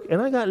work,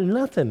 and I got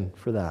nothing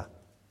for that.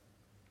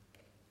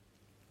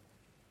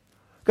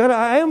 God,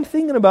 I am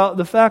thinking about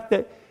the fact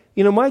that,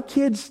 my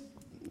kids,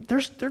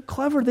 they're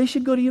clever. They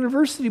should go to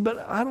university, but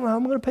I don't know how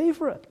I'm going to pay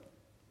for it.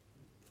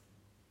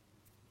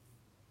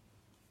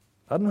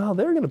 I don't know how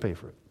they're going to pay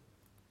for it.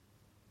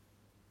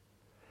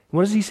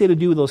 What does he say to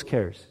do with those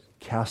cares?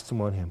 Cast them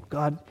on him.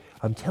 God,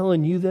 I'm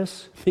telling you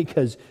this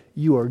because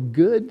you are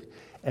good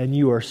and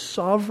you are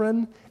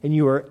sovereign and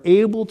you are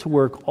able to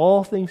work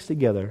all things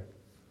together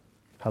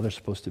how they're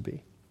supposed to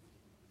be.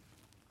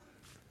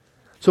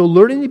 So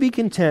learning to be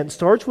content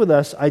starts with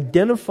us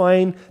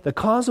identifying the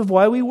cause of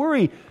why we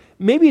worry.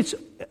 Maybe it's,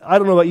 I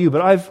don't know about you,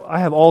 but I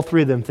have all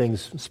three of them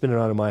things spinning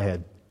around in my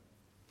head.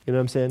 You know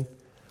what I'm saying?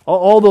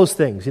 All those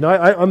things.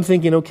 I'm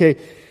thinking, okay,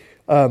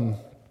 I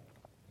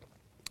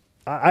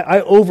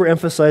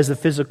overemphasize the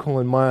physical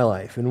in my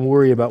life and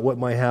worry about what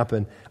might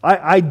happen.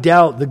 I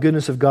doubt the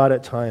goodness of God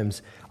at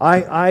times.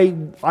 I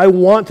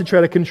want to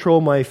try to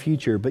control my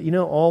future, but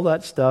all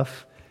that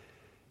stuff,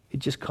 it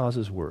just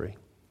causes worry.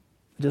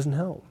 It doesn't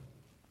help.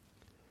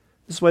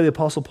 This is why the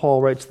Apostle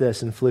Paul writes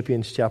this in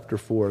Philippians chapter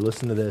 4.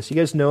 Listen to this. You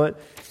guys know it.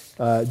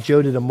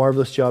 Joe did a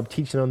marvelous job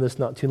teaching on this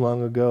not too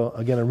long ago.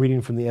 Again, I'm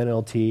reading from the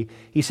NLT.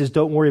 He says,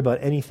 don't worry about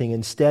anything.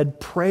 Instead,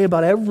 pray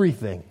about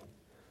everything.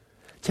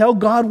 Tell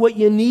God what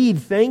you need.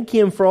 Thank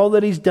Him for all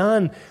that He's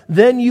done.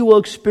 Then you will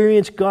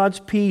experience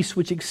God's peace,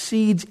 which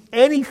exceeds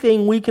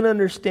anything we can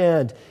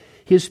understand.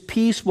 His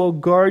peace will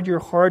guard your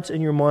hearts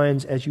and your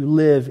minds as you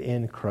live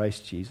in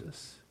Christ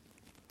Jesus.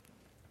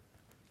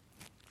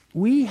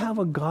 We have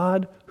a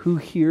God who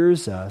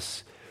hears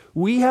us.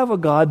 We have a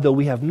God, though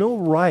we have no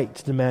right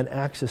to demand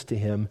access to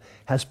Him,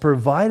 has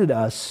provided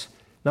us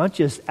not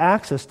just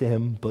access to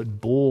Him, but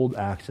bold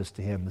access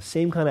to Him. The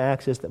same kind of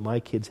access that my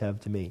kids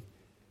have to me.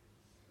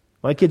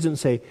 My kids don't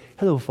say,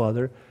 hello,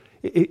 Father.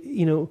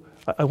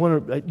 I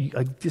want to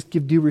I just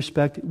give due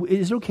respect.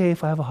 Is it okay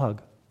if I have a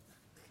hug?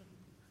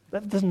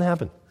 That doesn't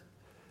happen.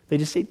 They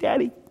just say,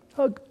 Daddy,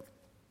 hug.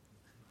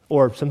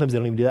 Or sometimes they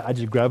don't even do that. I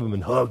just grab them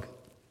and hug,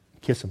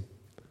 kiss them.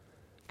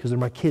 Because they're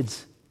my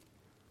kids.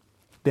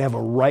 They have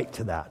a right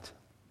to that.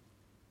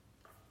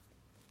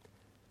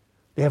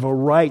 They have a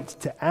right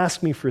to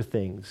ask me for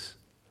things.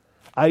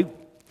 I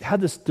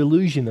had this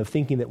delusion of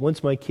thinking that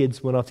once my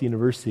kids went off to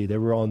university, they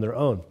were on their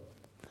own.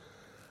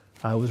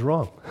 I was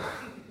wrong.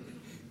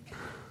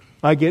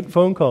 I get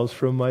phone calls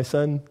from my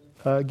son,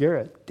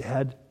 Garrett.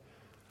 Dad,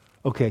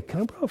 okay,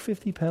 can I borrow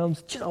 50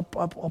 pounds?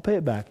 I'll pay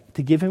it back.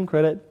 To give him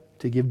credit,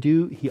 to give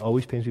due, he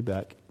always pays me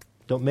back.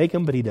 Don't make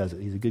him, but he does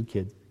it. He's a good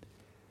kid.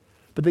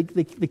 But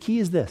the key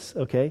is this,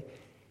 okay?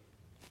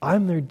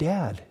 I'm their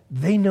dad.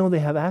 They know they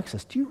have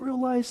access. Do you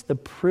realize the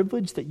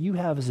privilege that you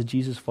have as a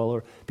Jesus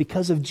follower?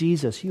 Because of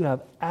Jesus, you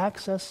have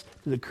access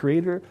to the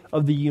creator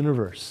of the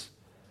universe.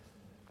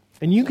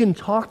 And you can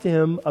talk to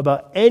Him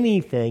about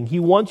anything. He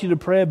wants you to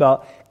pray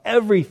about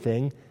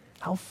everything.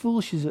 How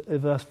foolish is it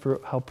of us for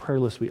how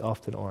prayerless we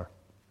often are.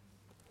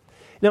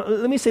 Now,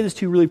 let me say this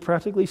to you really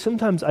practically.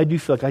 Sometimes I do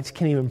feel like I just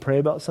can't even pray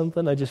about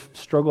something. I just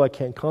struggle. I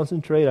can't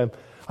concentrate.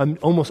 I'm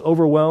almost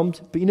overwhelmed.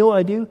 But you know what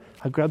I do?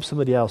 I grab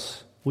somebody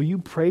else. Will you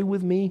pray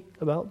with me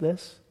about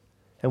this?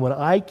 And when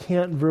I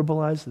can't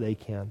verbalize, they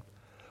can.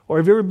 Or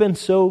have you ever been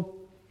so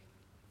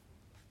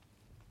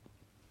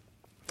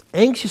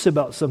anxious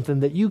about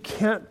something that you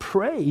can't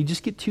pray? You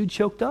just get too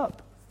choked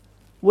up.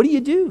 What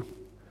do?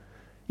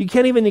 You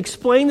can't even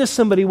explain to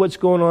somebody what's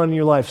going on in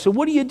your life. So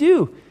what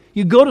do?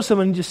 You go to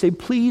someone and just say,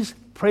 please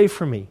pray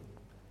for me.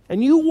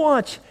 And you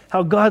watch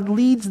how God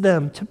leads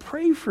them to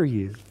pray for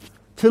you,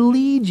 to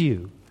lead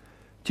you,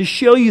 to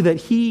show you that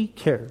He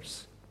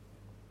cares.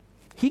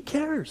 He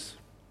cares.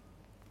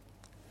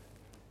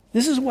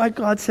 This is why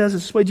God says,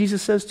 this is why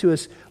Jesus says to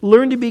us,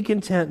 learn to be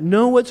content.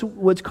 Know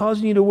what's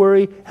causing you to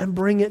worry and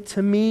bring it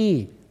to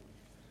me.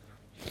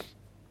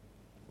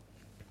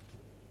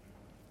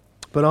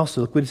 But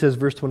also, look what He says,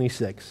 verse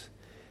 26.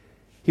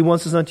 He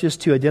wants us not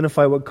just to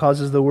identify what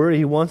causes the worry,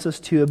 He wants us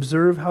to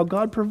observe how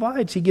God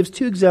provides. He gives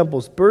two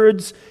examples,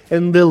 birds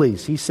and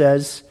lilies. He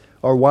says,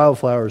 or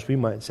wildflowers, we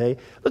might say.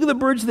 Look at the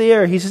birds of the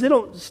air. He says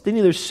they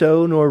neither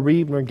sow nor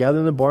reap nor gather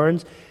in the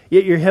barns,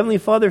 yet your heavenly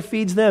Father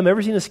feeds them.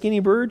 Ever seen a skinny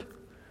bird?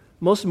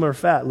 Most of them are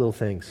fat little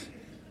things.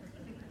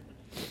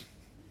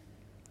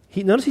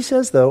 Notice he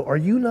says, though, are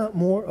you not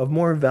of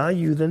more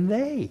value than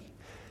they?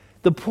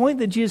 The point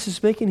that Jesus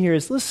is making here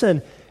is,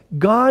 listen,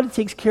 God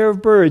takes care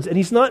of birds, and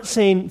He's not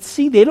saying,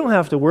 see, they don't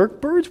have to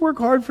work. Birds work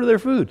hard for their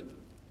food.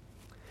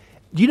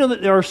 Do you know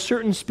that there are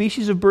certain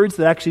species of birds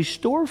that actually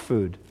store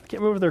food? I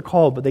can't remember what they're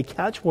called, but they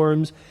catch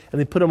worms,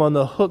 and they put them on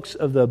the hooks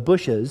of the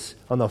bushes,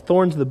 on the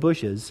thorns of the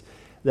bushes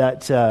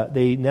that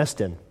they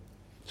nest in.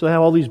 So they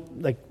have all these,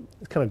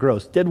 it's kind of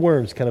gross, dead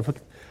worms kind of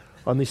hooked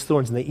on these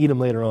thorns, and they eat them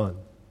later on.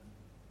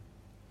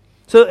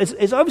 So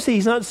it's obviously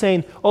He's not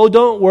saying, oh,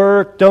 don't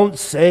work, don't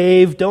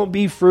save, don't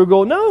be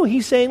frugal. No,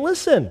 He's saying,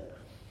 listen,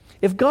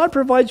 if God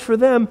provides for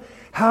them,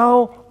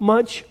 how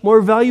much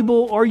more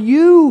valuable are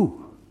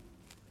you?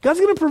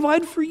 God's going to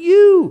provide for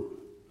you.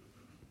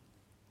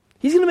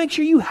 He's going to make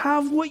sure you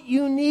have what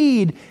you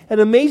need. And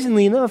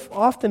amazingly enough,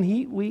 often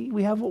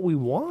we have what we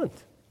want.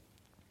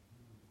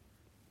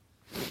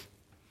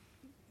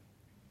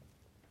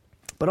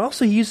 But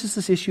also he uses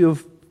this issue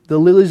of the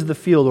lilies of the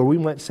field, or we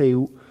might say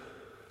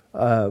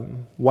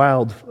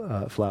wild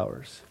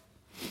flowers.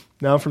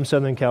 Now I'm from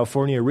Southern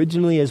California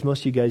originally, as most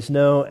of you guys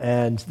know,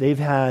 and they've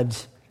had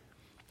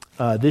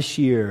this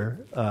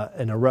year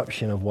an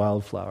eruption of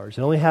wildflowers.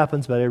 It only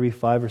happens about every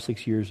 5 or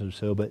 6 years or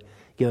so, but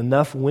get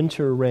enough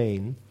winter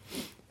rain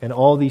and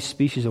all these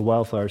species of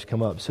wildflowers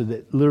come up so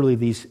that literally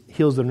these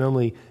hills that are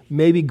normally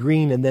maybe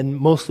green and then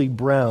mostly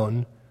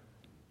brown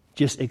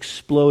just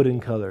explode in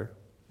color.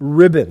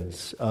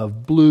 Ribbons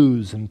of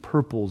blues and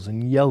purples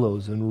and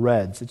yellows and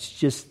reds. It's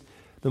just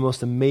the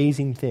most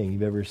amazing thing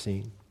you've ever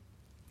seen.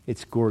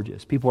 It's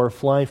gorgeous. People are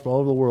flying from all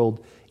over the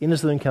world into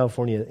Southern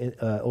California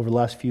over the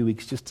last few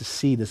weeks just to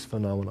see this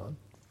phenomenon.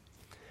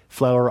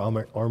 Flower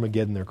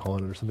Armageddon, they're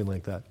calling it, or something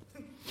like that.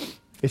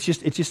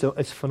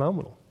 It's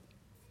phenomenal.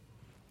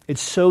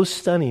 It's so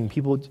stunning.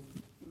 People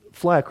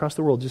fly across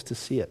the world just to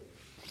see it.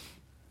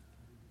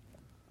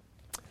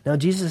 Now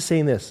Jesus is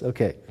saying this,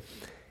 okay.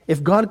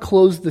 If God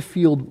clothes the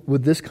field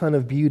with this kind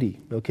of beauty,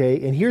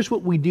 okay, and here's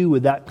what we do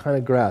with that kind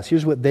of grass.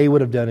 Here's what they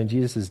would have done in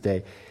Jesus'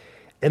 day.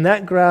 And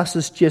that grass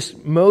is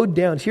just mowed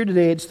down. It's here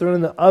today, it's thrown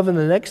in the oven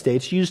the next day.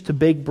 It's used to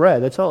bake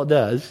bread. That's all it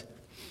does.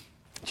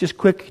 It's just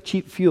quick,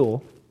 cheap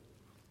fuel.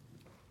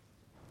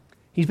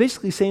 He's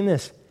basically saying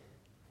this.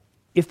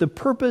 If the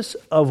purpose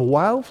of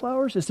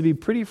wildflowers is to be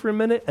pretty for a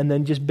minute and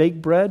then just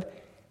bake bread,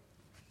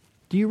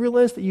 do you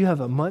realize that you have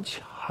a much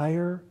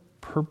higher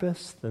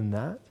purpose than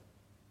that?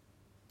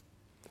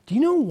 Do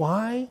you know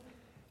why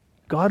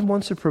God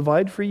wants to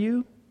provide for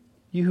you?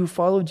 You who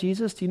follow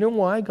Jesus, do you know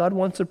why God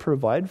wants to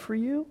provide for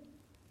you?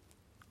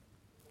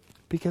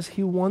 Because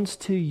he wants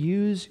to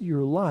use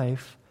your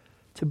life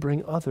to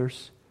bring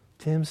others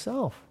to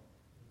himself.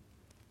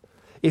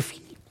 If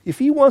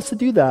he wants to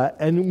do that,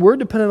 and we're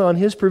dependent on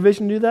his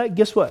provision to do that,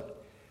 guess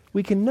what?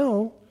 We can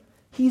know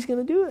he's going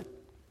to do it.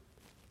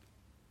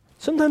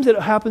 Sometimes it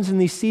happens in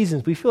these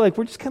seasons. We feel like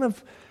we're just kind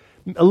of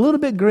a little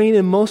bit green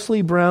and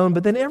mostly brown,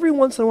 but then every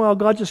once in a while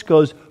God just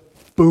goes,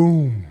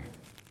 boom.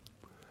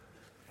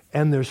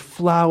 And there's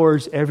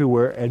flowers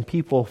everywhere, and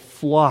people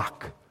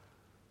flock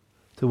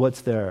to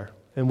what's there.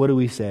 And what do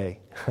we say?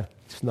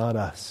 It's not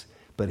us,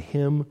 but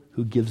him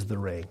who gives the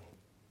rain.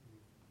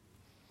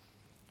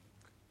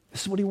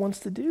 This is what he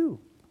wants to do.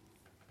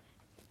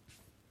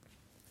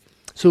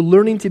 So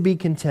learning to be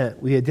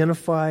content. We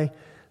identify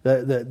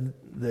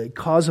the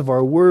cause of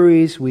our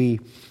worries.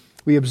 We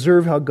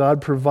observe how God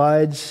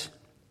provides.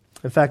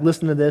 In fact,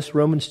 listen to this,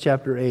 Romans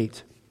chapter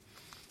 8.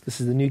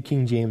 This is the New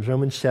King James,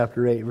 Romans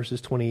chapter 8,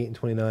 verses 28 and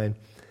 29.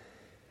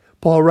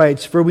 Paul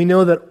writes, "For we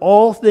know that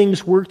all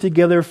things work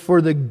together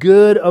for the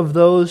good of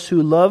those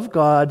who love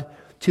God,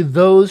 to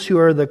those who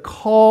are the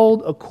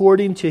called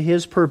according to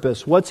his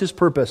purpose." What's his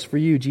purpose for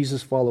you,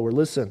 Jesus follower?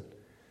 Listen.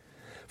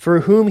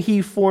 "For whom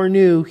he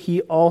foreknew,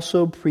 he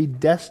also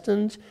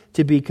predestined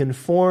to be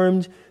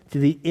conformed to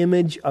the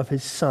image of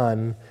his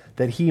Son,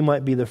 that he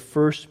might be the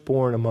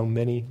firstborn among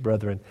many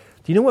brethren."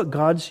 Do you know what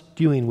God's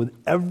doing with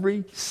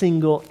every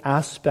single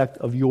aspect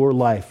of your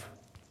life?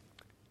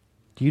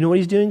 Do you know what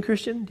he's doing,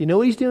 Christian? Do you know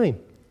what he's doing?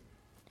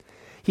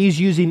 He's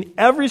using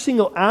every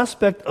single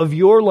aspect of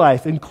your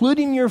life,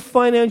 including your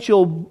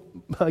financial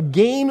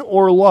gain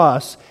or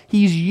loss.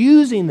 He's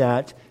using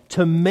that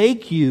to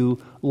make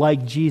you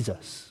like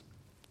Jesus.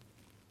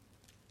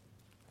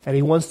 And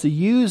he wants to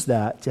use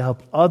that to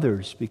help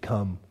others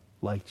become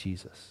like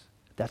Jesus.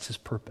 That's his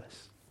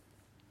purpose.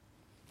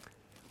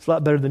 It's a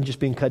lot better than just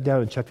being cut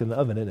down and chucked in the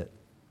oven, isn't it?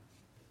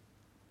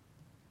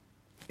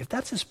 If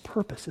that's his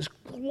purpose, his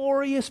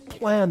glorious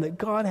plan that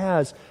God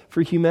has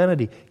for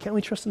humanity, can't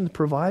we trust him to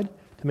provide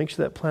to make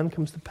sure that plan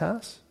comes to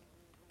pass?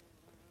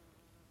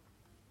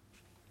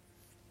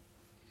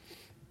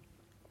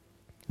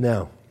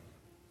 Now,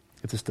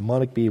 if this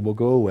demonic bee will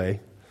go away,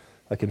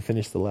 I can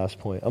finish the last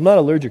point. I'm not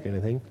allergic or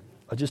anything.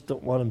 I just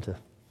don't want him to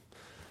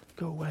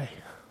go away.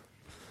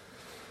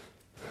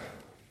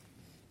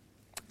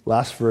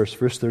 Last verse,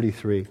 verse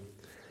 33.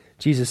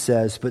 Jesus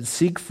says, "But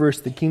seek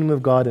first the kingdom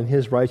of God and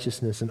his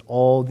righteousness, and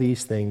all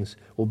these things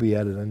will be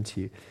added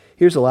unto you."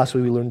 Here's the last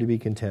way we learn to be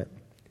content.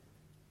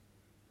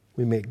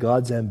 We make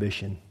God's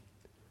ambition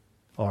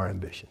our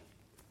ambition.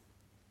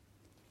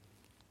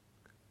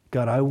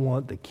 God, I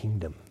want the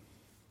kingdom.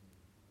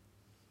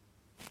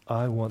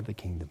 I want the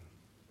kingdom.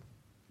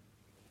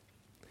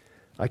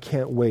 I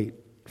can't wait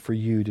for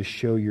you to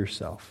show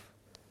yourself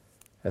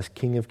as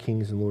King of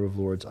Kings and Lord of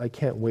Lords. I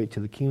can't wait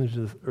till the kingdoms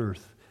of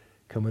earth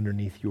come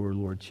underneath your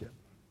lordship.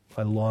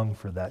 I long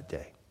for that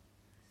day.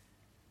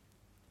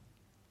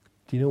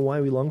 Do you know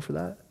why we long for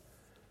that?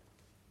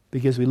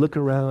 Because we look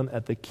around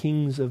at the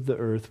kings of the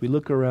earth. We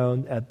look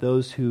around at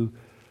those who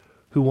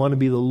want to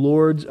be the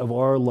lords of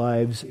our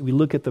lives. We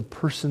look at the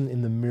person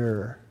in the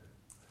mirror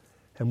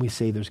and we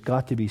say, there's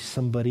got to be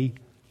somebody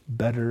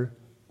better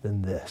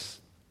than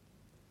this.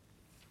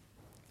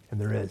 And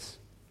there is.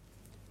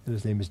 And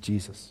his name is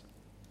Jesus.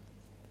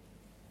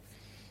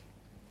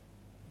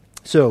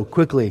 So,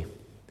 quickly,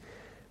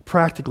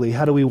 practically,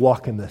 how do we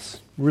walk in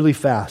this? Really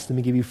fast. Let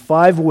me give you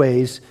 5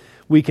 ways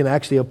we can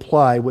actually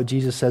apply what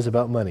Jesus says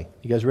about money.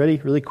 You guys ready?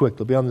 Really quick.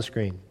 They'll be on the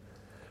screen.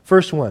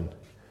 First one,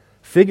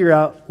 figure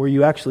out where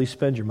you actually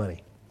spend your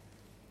money.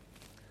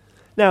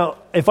 Now,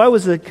 if I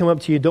was to come up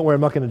to you, don't worry,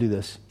 I'm not going to do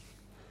this.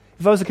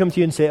 If I was to come to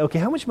you and say, okay,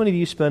 how much money do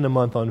you spend a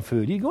month on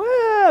food? You'd go,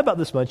 about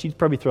this much. You'd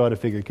probably throw out a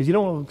figure because you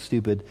don't want to look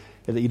stupid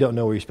that you don't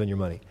know where you spend your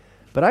money.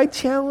 But I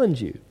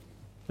challenge you,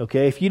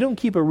 okay, if you don't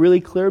keep a really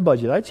clear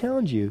budget, I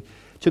challenge you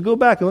to go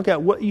back and look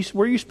at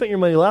where you spent your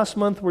money last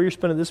month, where you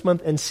spent it this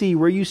month, and see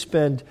where you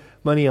spend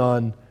money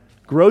on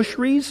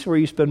groceries, where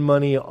you spend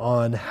money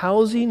on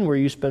housing, where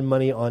you spend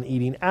money on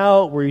eating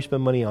out, where you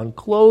spend money on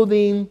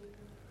clothing.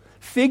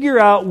 Figure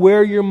out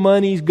where your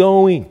money's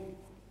going.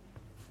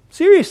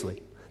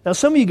 Seriously. Now,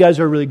 some of you guys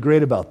are really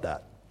great about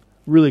that.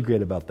 Really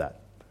great about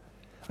that.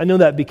 I know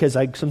that because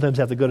I sometimes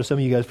have to go to some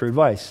of you guys for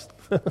advice.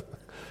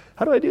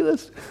 How do I do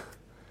this?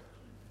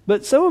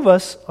 But some of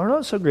us are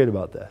not so great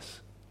about this.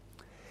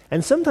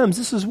 And sometimes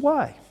this is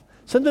why.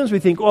 Sometimes we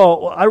think,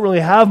 oh, well, I don't really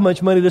have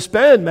much money to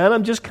spend, man.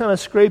 I'm just kind of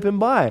scraping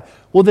by.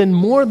 Well, then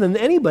more than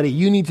anybody,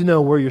 you need to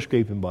know where you're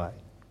scraping by.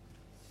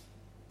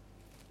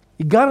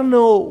 You got to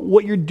know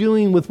what you're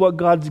doing with what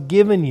God's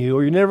given you,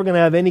 or you're never going to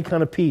have any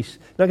kind of peace.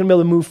 You're not going to be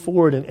able to move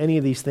forward in any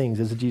of these things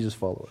as a Jesus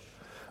follower.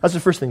 That's the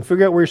first thing.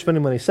 Figure out where you're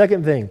spending money.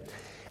 Second thing,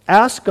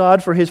 ask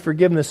God for His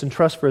forgiveness and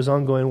trust for His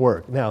ongoing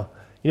work. Now,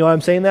 you know why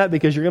I'm saying that?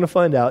 Because you're going to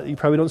find out you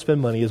probably don't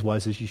spend money as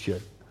wise as you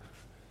should.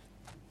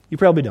 You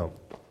probably don't.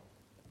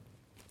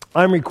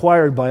 I'm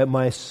required by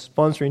my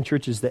sponsoring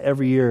churches that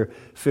every year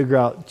figure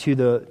out to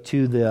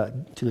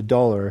the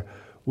dollar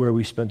where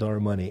we spent our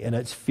money. And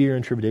it's fear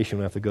and trepidation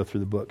when I have to go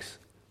through the books.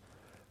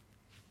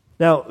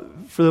 Now,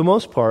 for the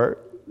most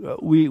part,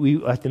 we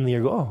at the end of the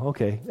year go, oh,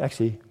 okay,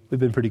 actually, we've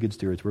been pretty good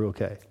stewards. We're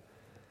okay.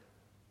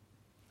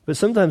 But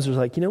sometimes there's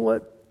like, you know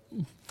what?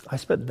 I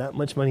spent that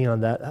much money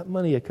on that. That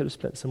money I could have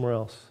spent somewhere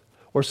else.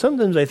 Or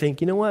sometimes I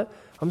think, you know what?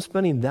 I'm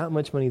spending that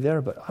much money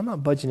there, but I'm not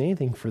budgeting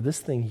anything for this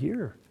thing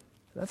here.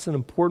 That's an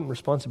important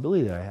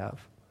responsibility that I have.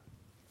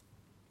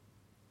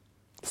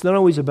 It's not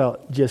always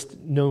about just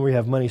knowing where you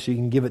have money so you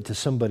can give it to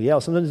somebody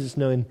else. Sometimes it's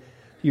knowing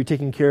you're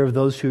taking care of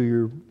those who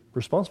you're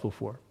responsible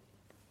for.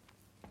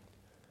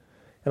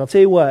 And I'll tell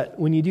you what,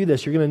 when you do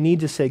this, you're going to need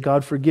to say,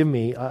 God, forgive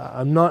me.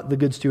 I'm not the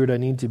good steward I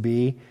need to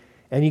be.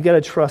 And you got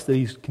to trust that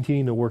He's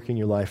continuing to work in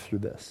your life through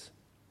this.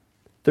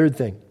 Third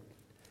thing,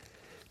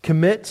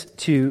 commit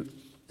to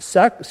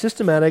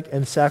systematic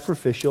and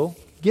sacrificial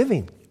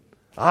giving.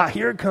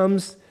 Here it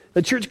comes.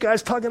 The church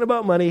guy's talking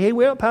about money. Hey,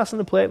 we're not passing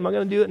the plate. I'm not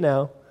going to do it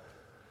now.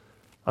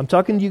 I'm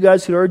talking to you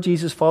guys who are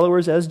Jesus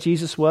followers as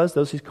Jesus was,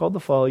 those He's called to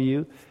follow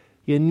you.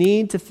 You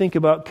need to think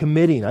about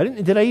committing.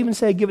 Did I even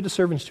say give it to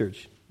Servants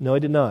Church? No, I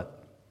did not.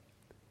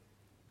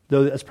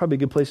 Though that's probably a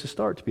good place to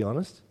start, to be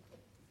honest.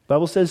 The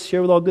Bible says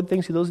share with all good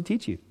things to those who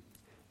teach you.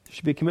 There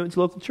should be a commitment to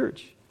local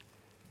church.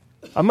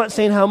 I'm not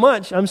saying how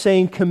much. I'm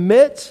saying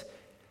commit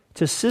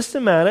to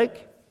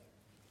systematic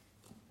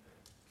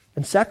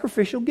and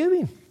sacrificial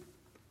giving.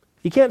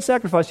 You can't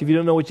sacrifice if you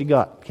don't know what you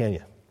got, can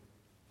you?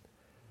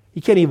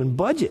 You can't even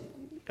budget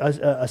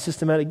a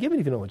systematic giving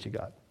if you don't know what you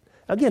got.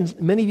 Again,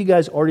 many of you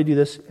guys already do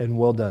this, and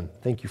well done.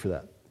 Thank you for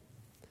that.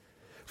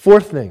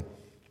 Fourth thing,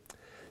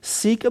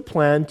 seek a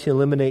plan to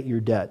eliminate your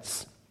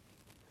debts.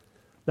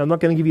 Now, I'm not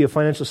going to give you a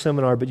financial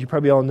seminar, but you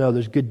probably all know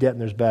there's good debt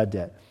and there's bad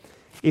debt.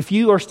 If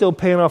you are still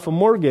paying off a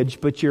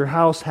mortgage, but your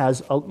house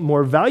has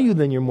more value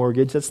than your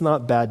mortgage, that's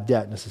not bad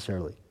debt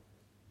necessarily.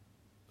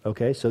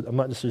 Okay, so I'm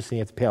not necessarily saying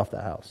you have to pay off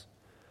the house.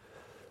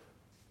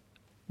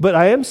 But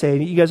I am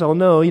saying, you guys all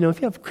know, if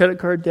you have credit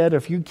card debt, or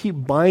if you keep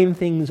buying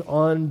things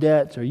on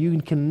debt, or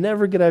you can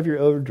never get out of your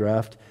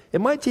overdraft,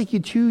 it might take you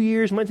 2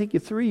 years, it might take you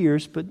 3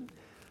 years, but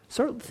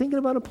start thinking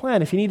about a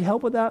plan. If you need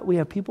help with that, we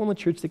have people in the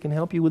church that can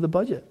help you with a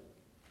budget.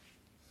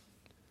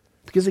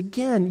 Because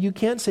again, you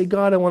can't say,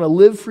 God, I want to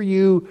live for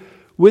you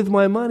with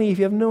my money if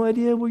you have no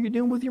idea what you're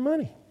doing with your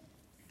money.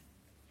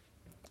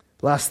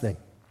 Last thing,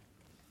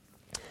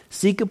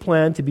 seek a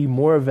plan to be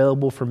more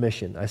available for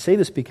mission. I say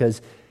this because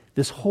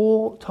this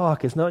whole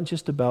talk is not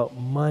just about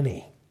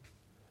money.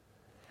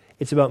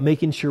 It's about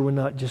making sure we're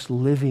not just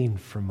living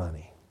for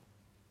money.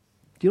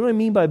 Do you know what I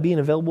mean by being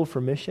available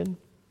for mission?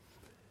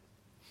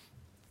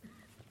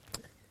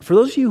 For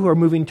those of you who are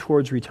moving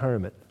towards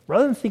retirement,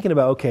 rather than thinking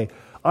about, okay,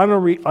 I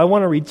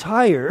want to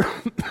retire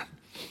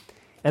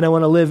and I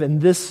want to live in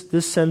this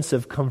sense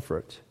of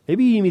comfort.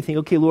 Maybe you need to think,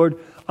 okay, Lord,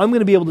 I'm going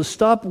to be able to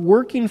stop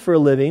working for a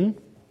living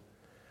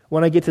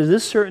when I get to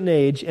this certain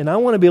age, and I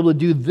want to be able to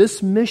do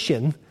this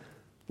mission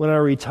when I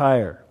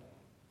retire.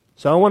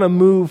 So I want to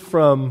move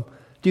from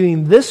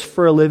doing this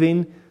for a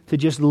living to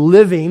just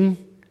living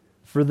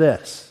for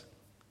this,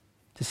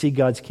 to see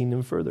God's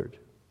kingdom furthered.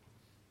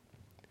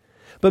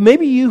 But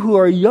maybe you who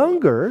are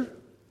younger,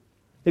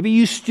 maybe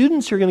you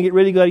students who are going to get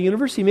ready to go to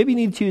university, maybe you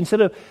need to,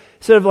 instead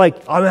of like,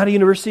 I'm out of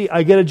university,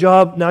 I get a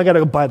job, now I got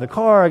to buy the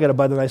car, I got to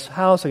buy the nice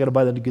house, I got to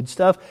buy the good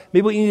stuff.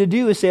 Maybe what you need to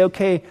do is say,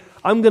 okay,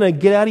 I'm going to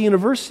get out of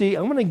university,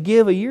 I'm going to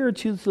give a year or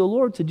two to the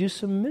Lord to do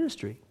some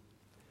ministry.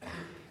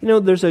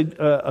 there's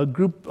a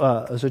group,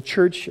 there's a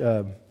church,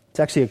 it's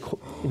actually,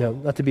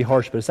 not to be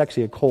harsh, but it's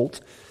actually a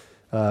cult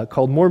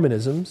called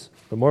Mormonism,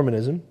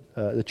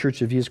 the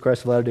Church of Jesus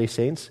Christ of Latter-day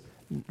Saints.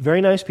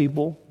 Very nice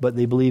people, but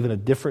they believe in a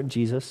different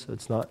Jesus.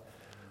 It's not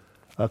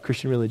a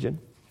Christian religion.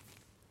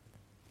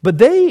 But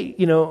they,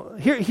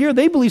 here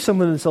they believe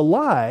something that's a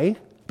lie,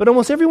 but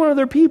almost every one of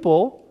their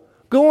people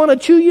go on a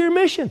 2-year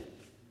mission.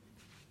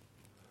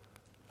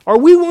 Are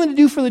we willing to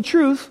do for the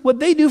truth what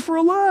they do for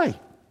a lie?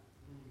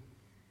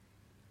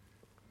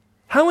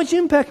 How much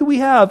impact could we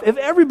have if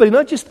everybody,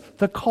 not just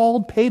the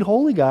called, paid,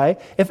 holy guy,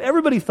 if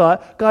everybody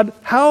thought, God,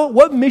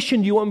 what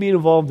mission do you want me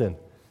involved in?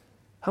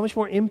 How much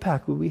more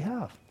impact would we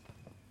have?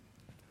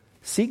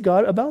 Seek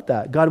God about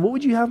that. God, what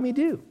would you have me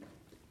do?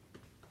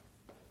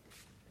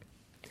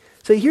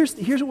 So here's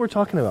what we're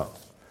talking about.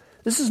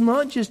 This is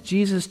not just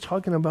Jesus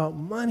talking about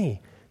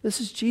money. This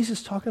is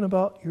Jesus talking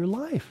about your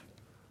life.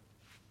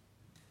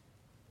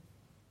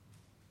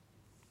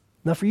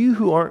 Now, for you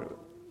who aren't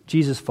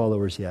Jesus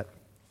followers yet,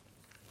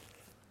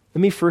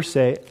 let me first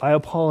say, I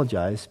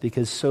apologize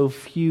because so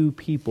few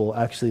people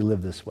actually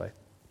live this way.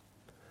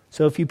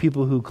 So few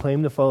people who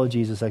claim to follow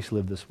Jesus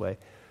actually live this way,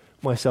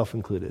 myself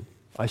included.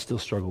 I still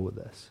struggle with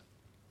this.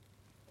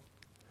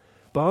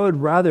 But I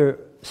would rather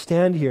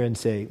stand here and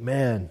say,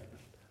 man,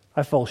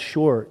 I fall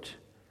short,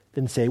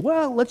 than say,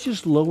 well, let's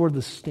just lower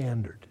the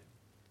standard.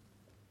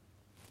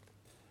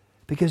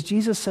 Because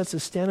Jesus sets a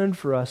standard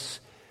for us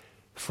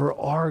for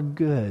our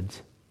good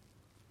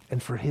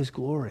and for His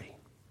glory.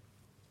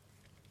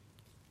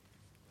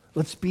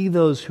 Let's be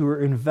those who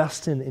are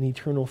investing in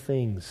eternal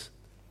things.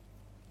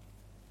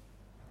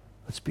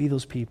 Let's be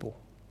those people.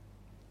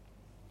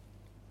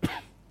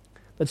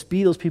 Let's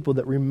be those people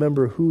that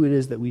remember who it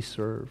is that we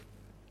serve.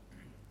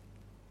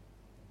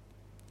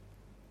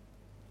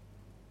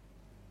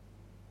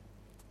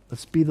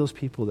 Let's be those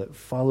people that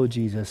follow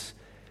Jesus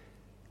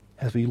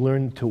as we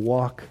learn to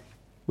walk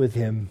with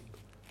Him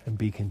and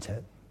be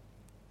content.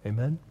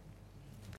 Amen?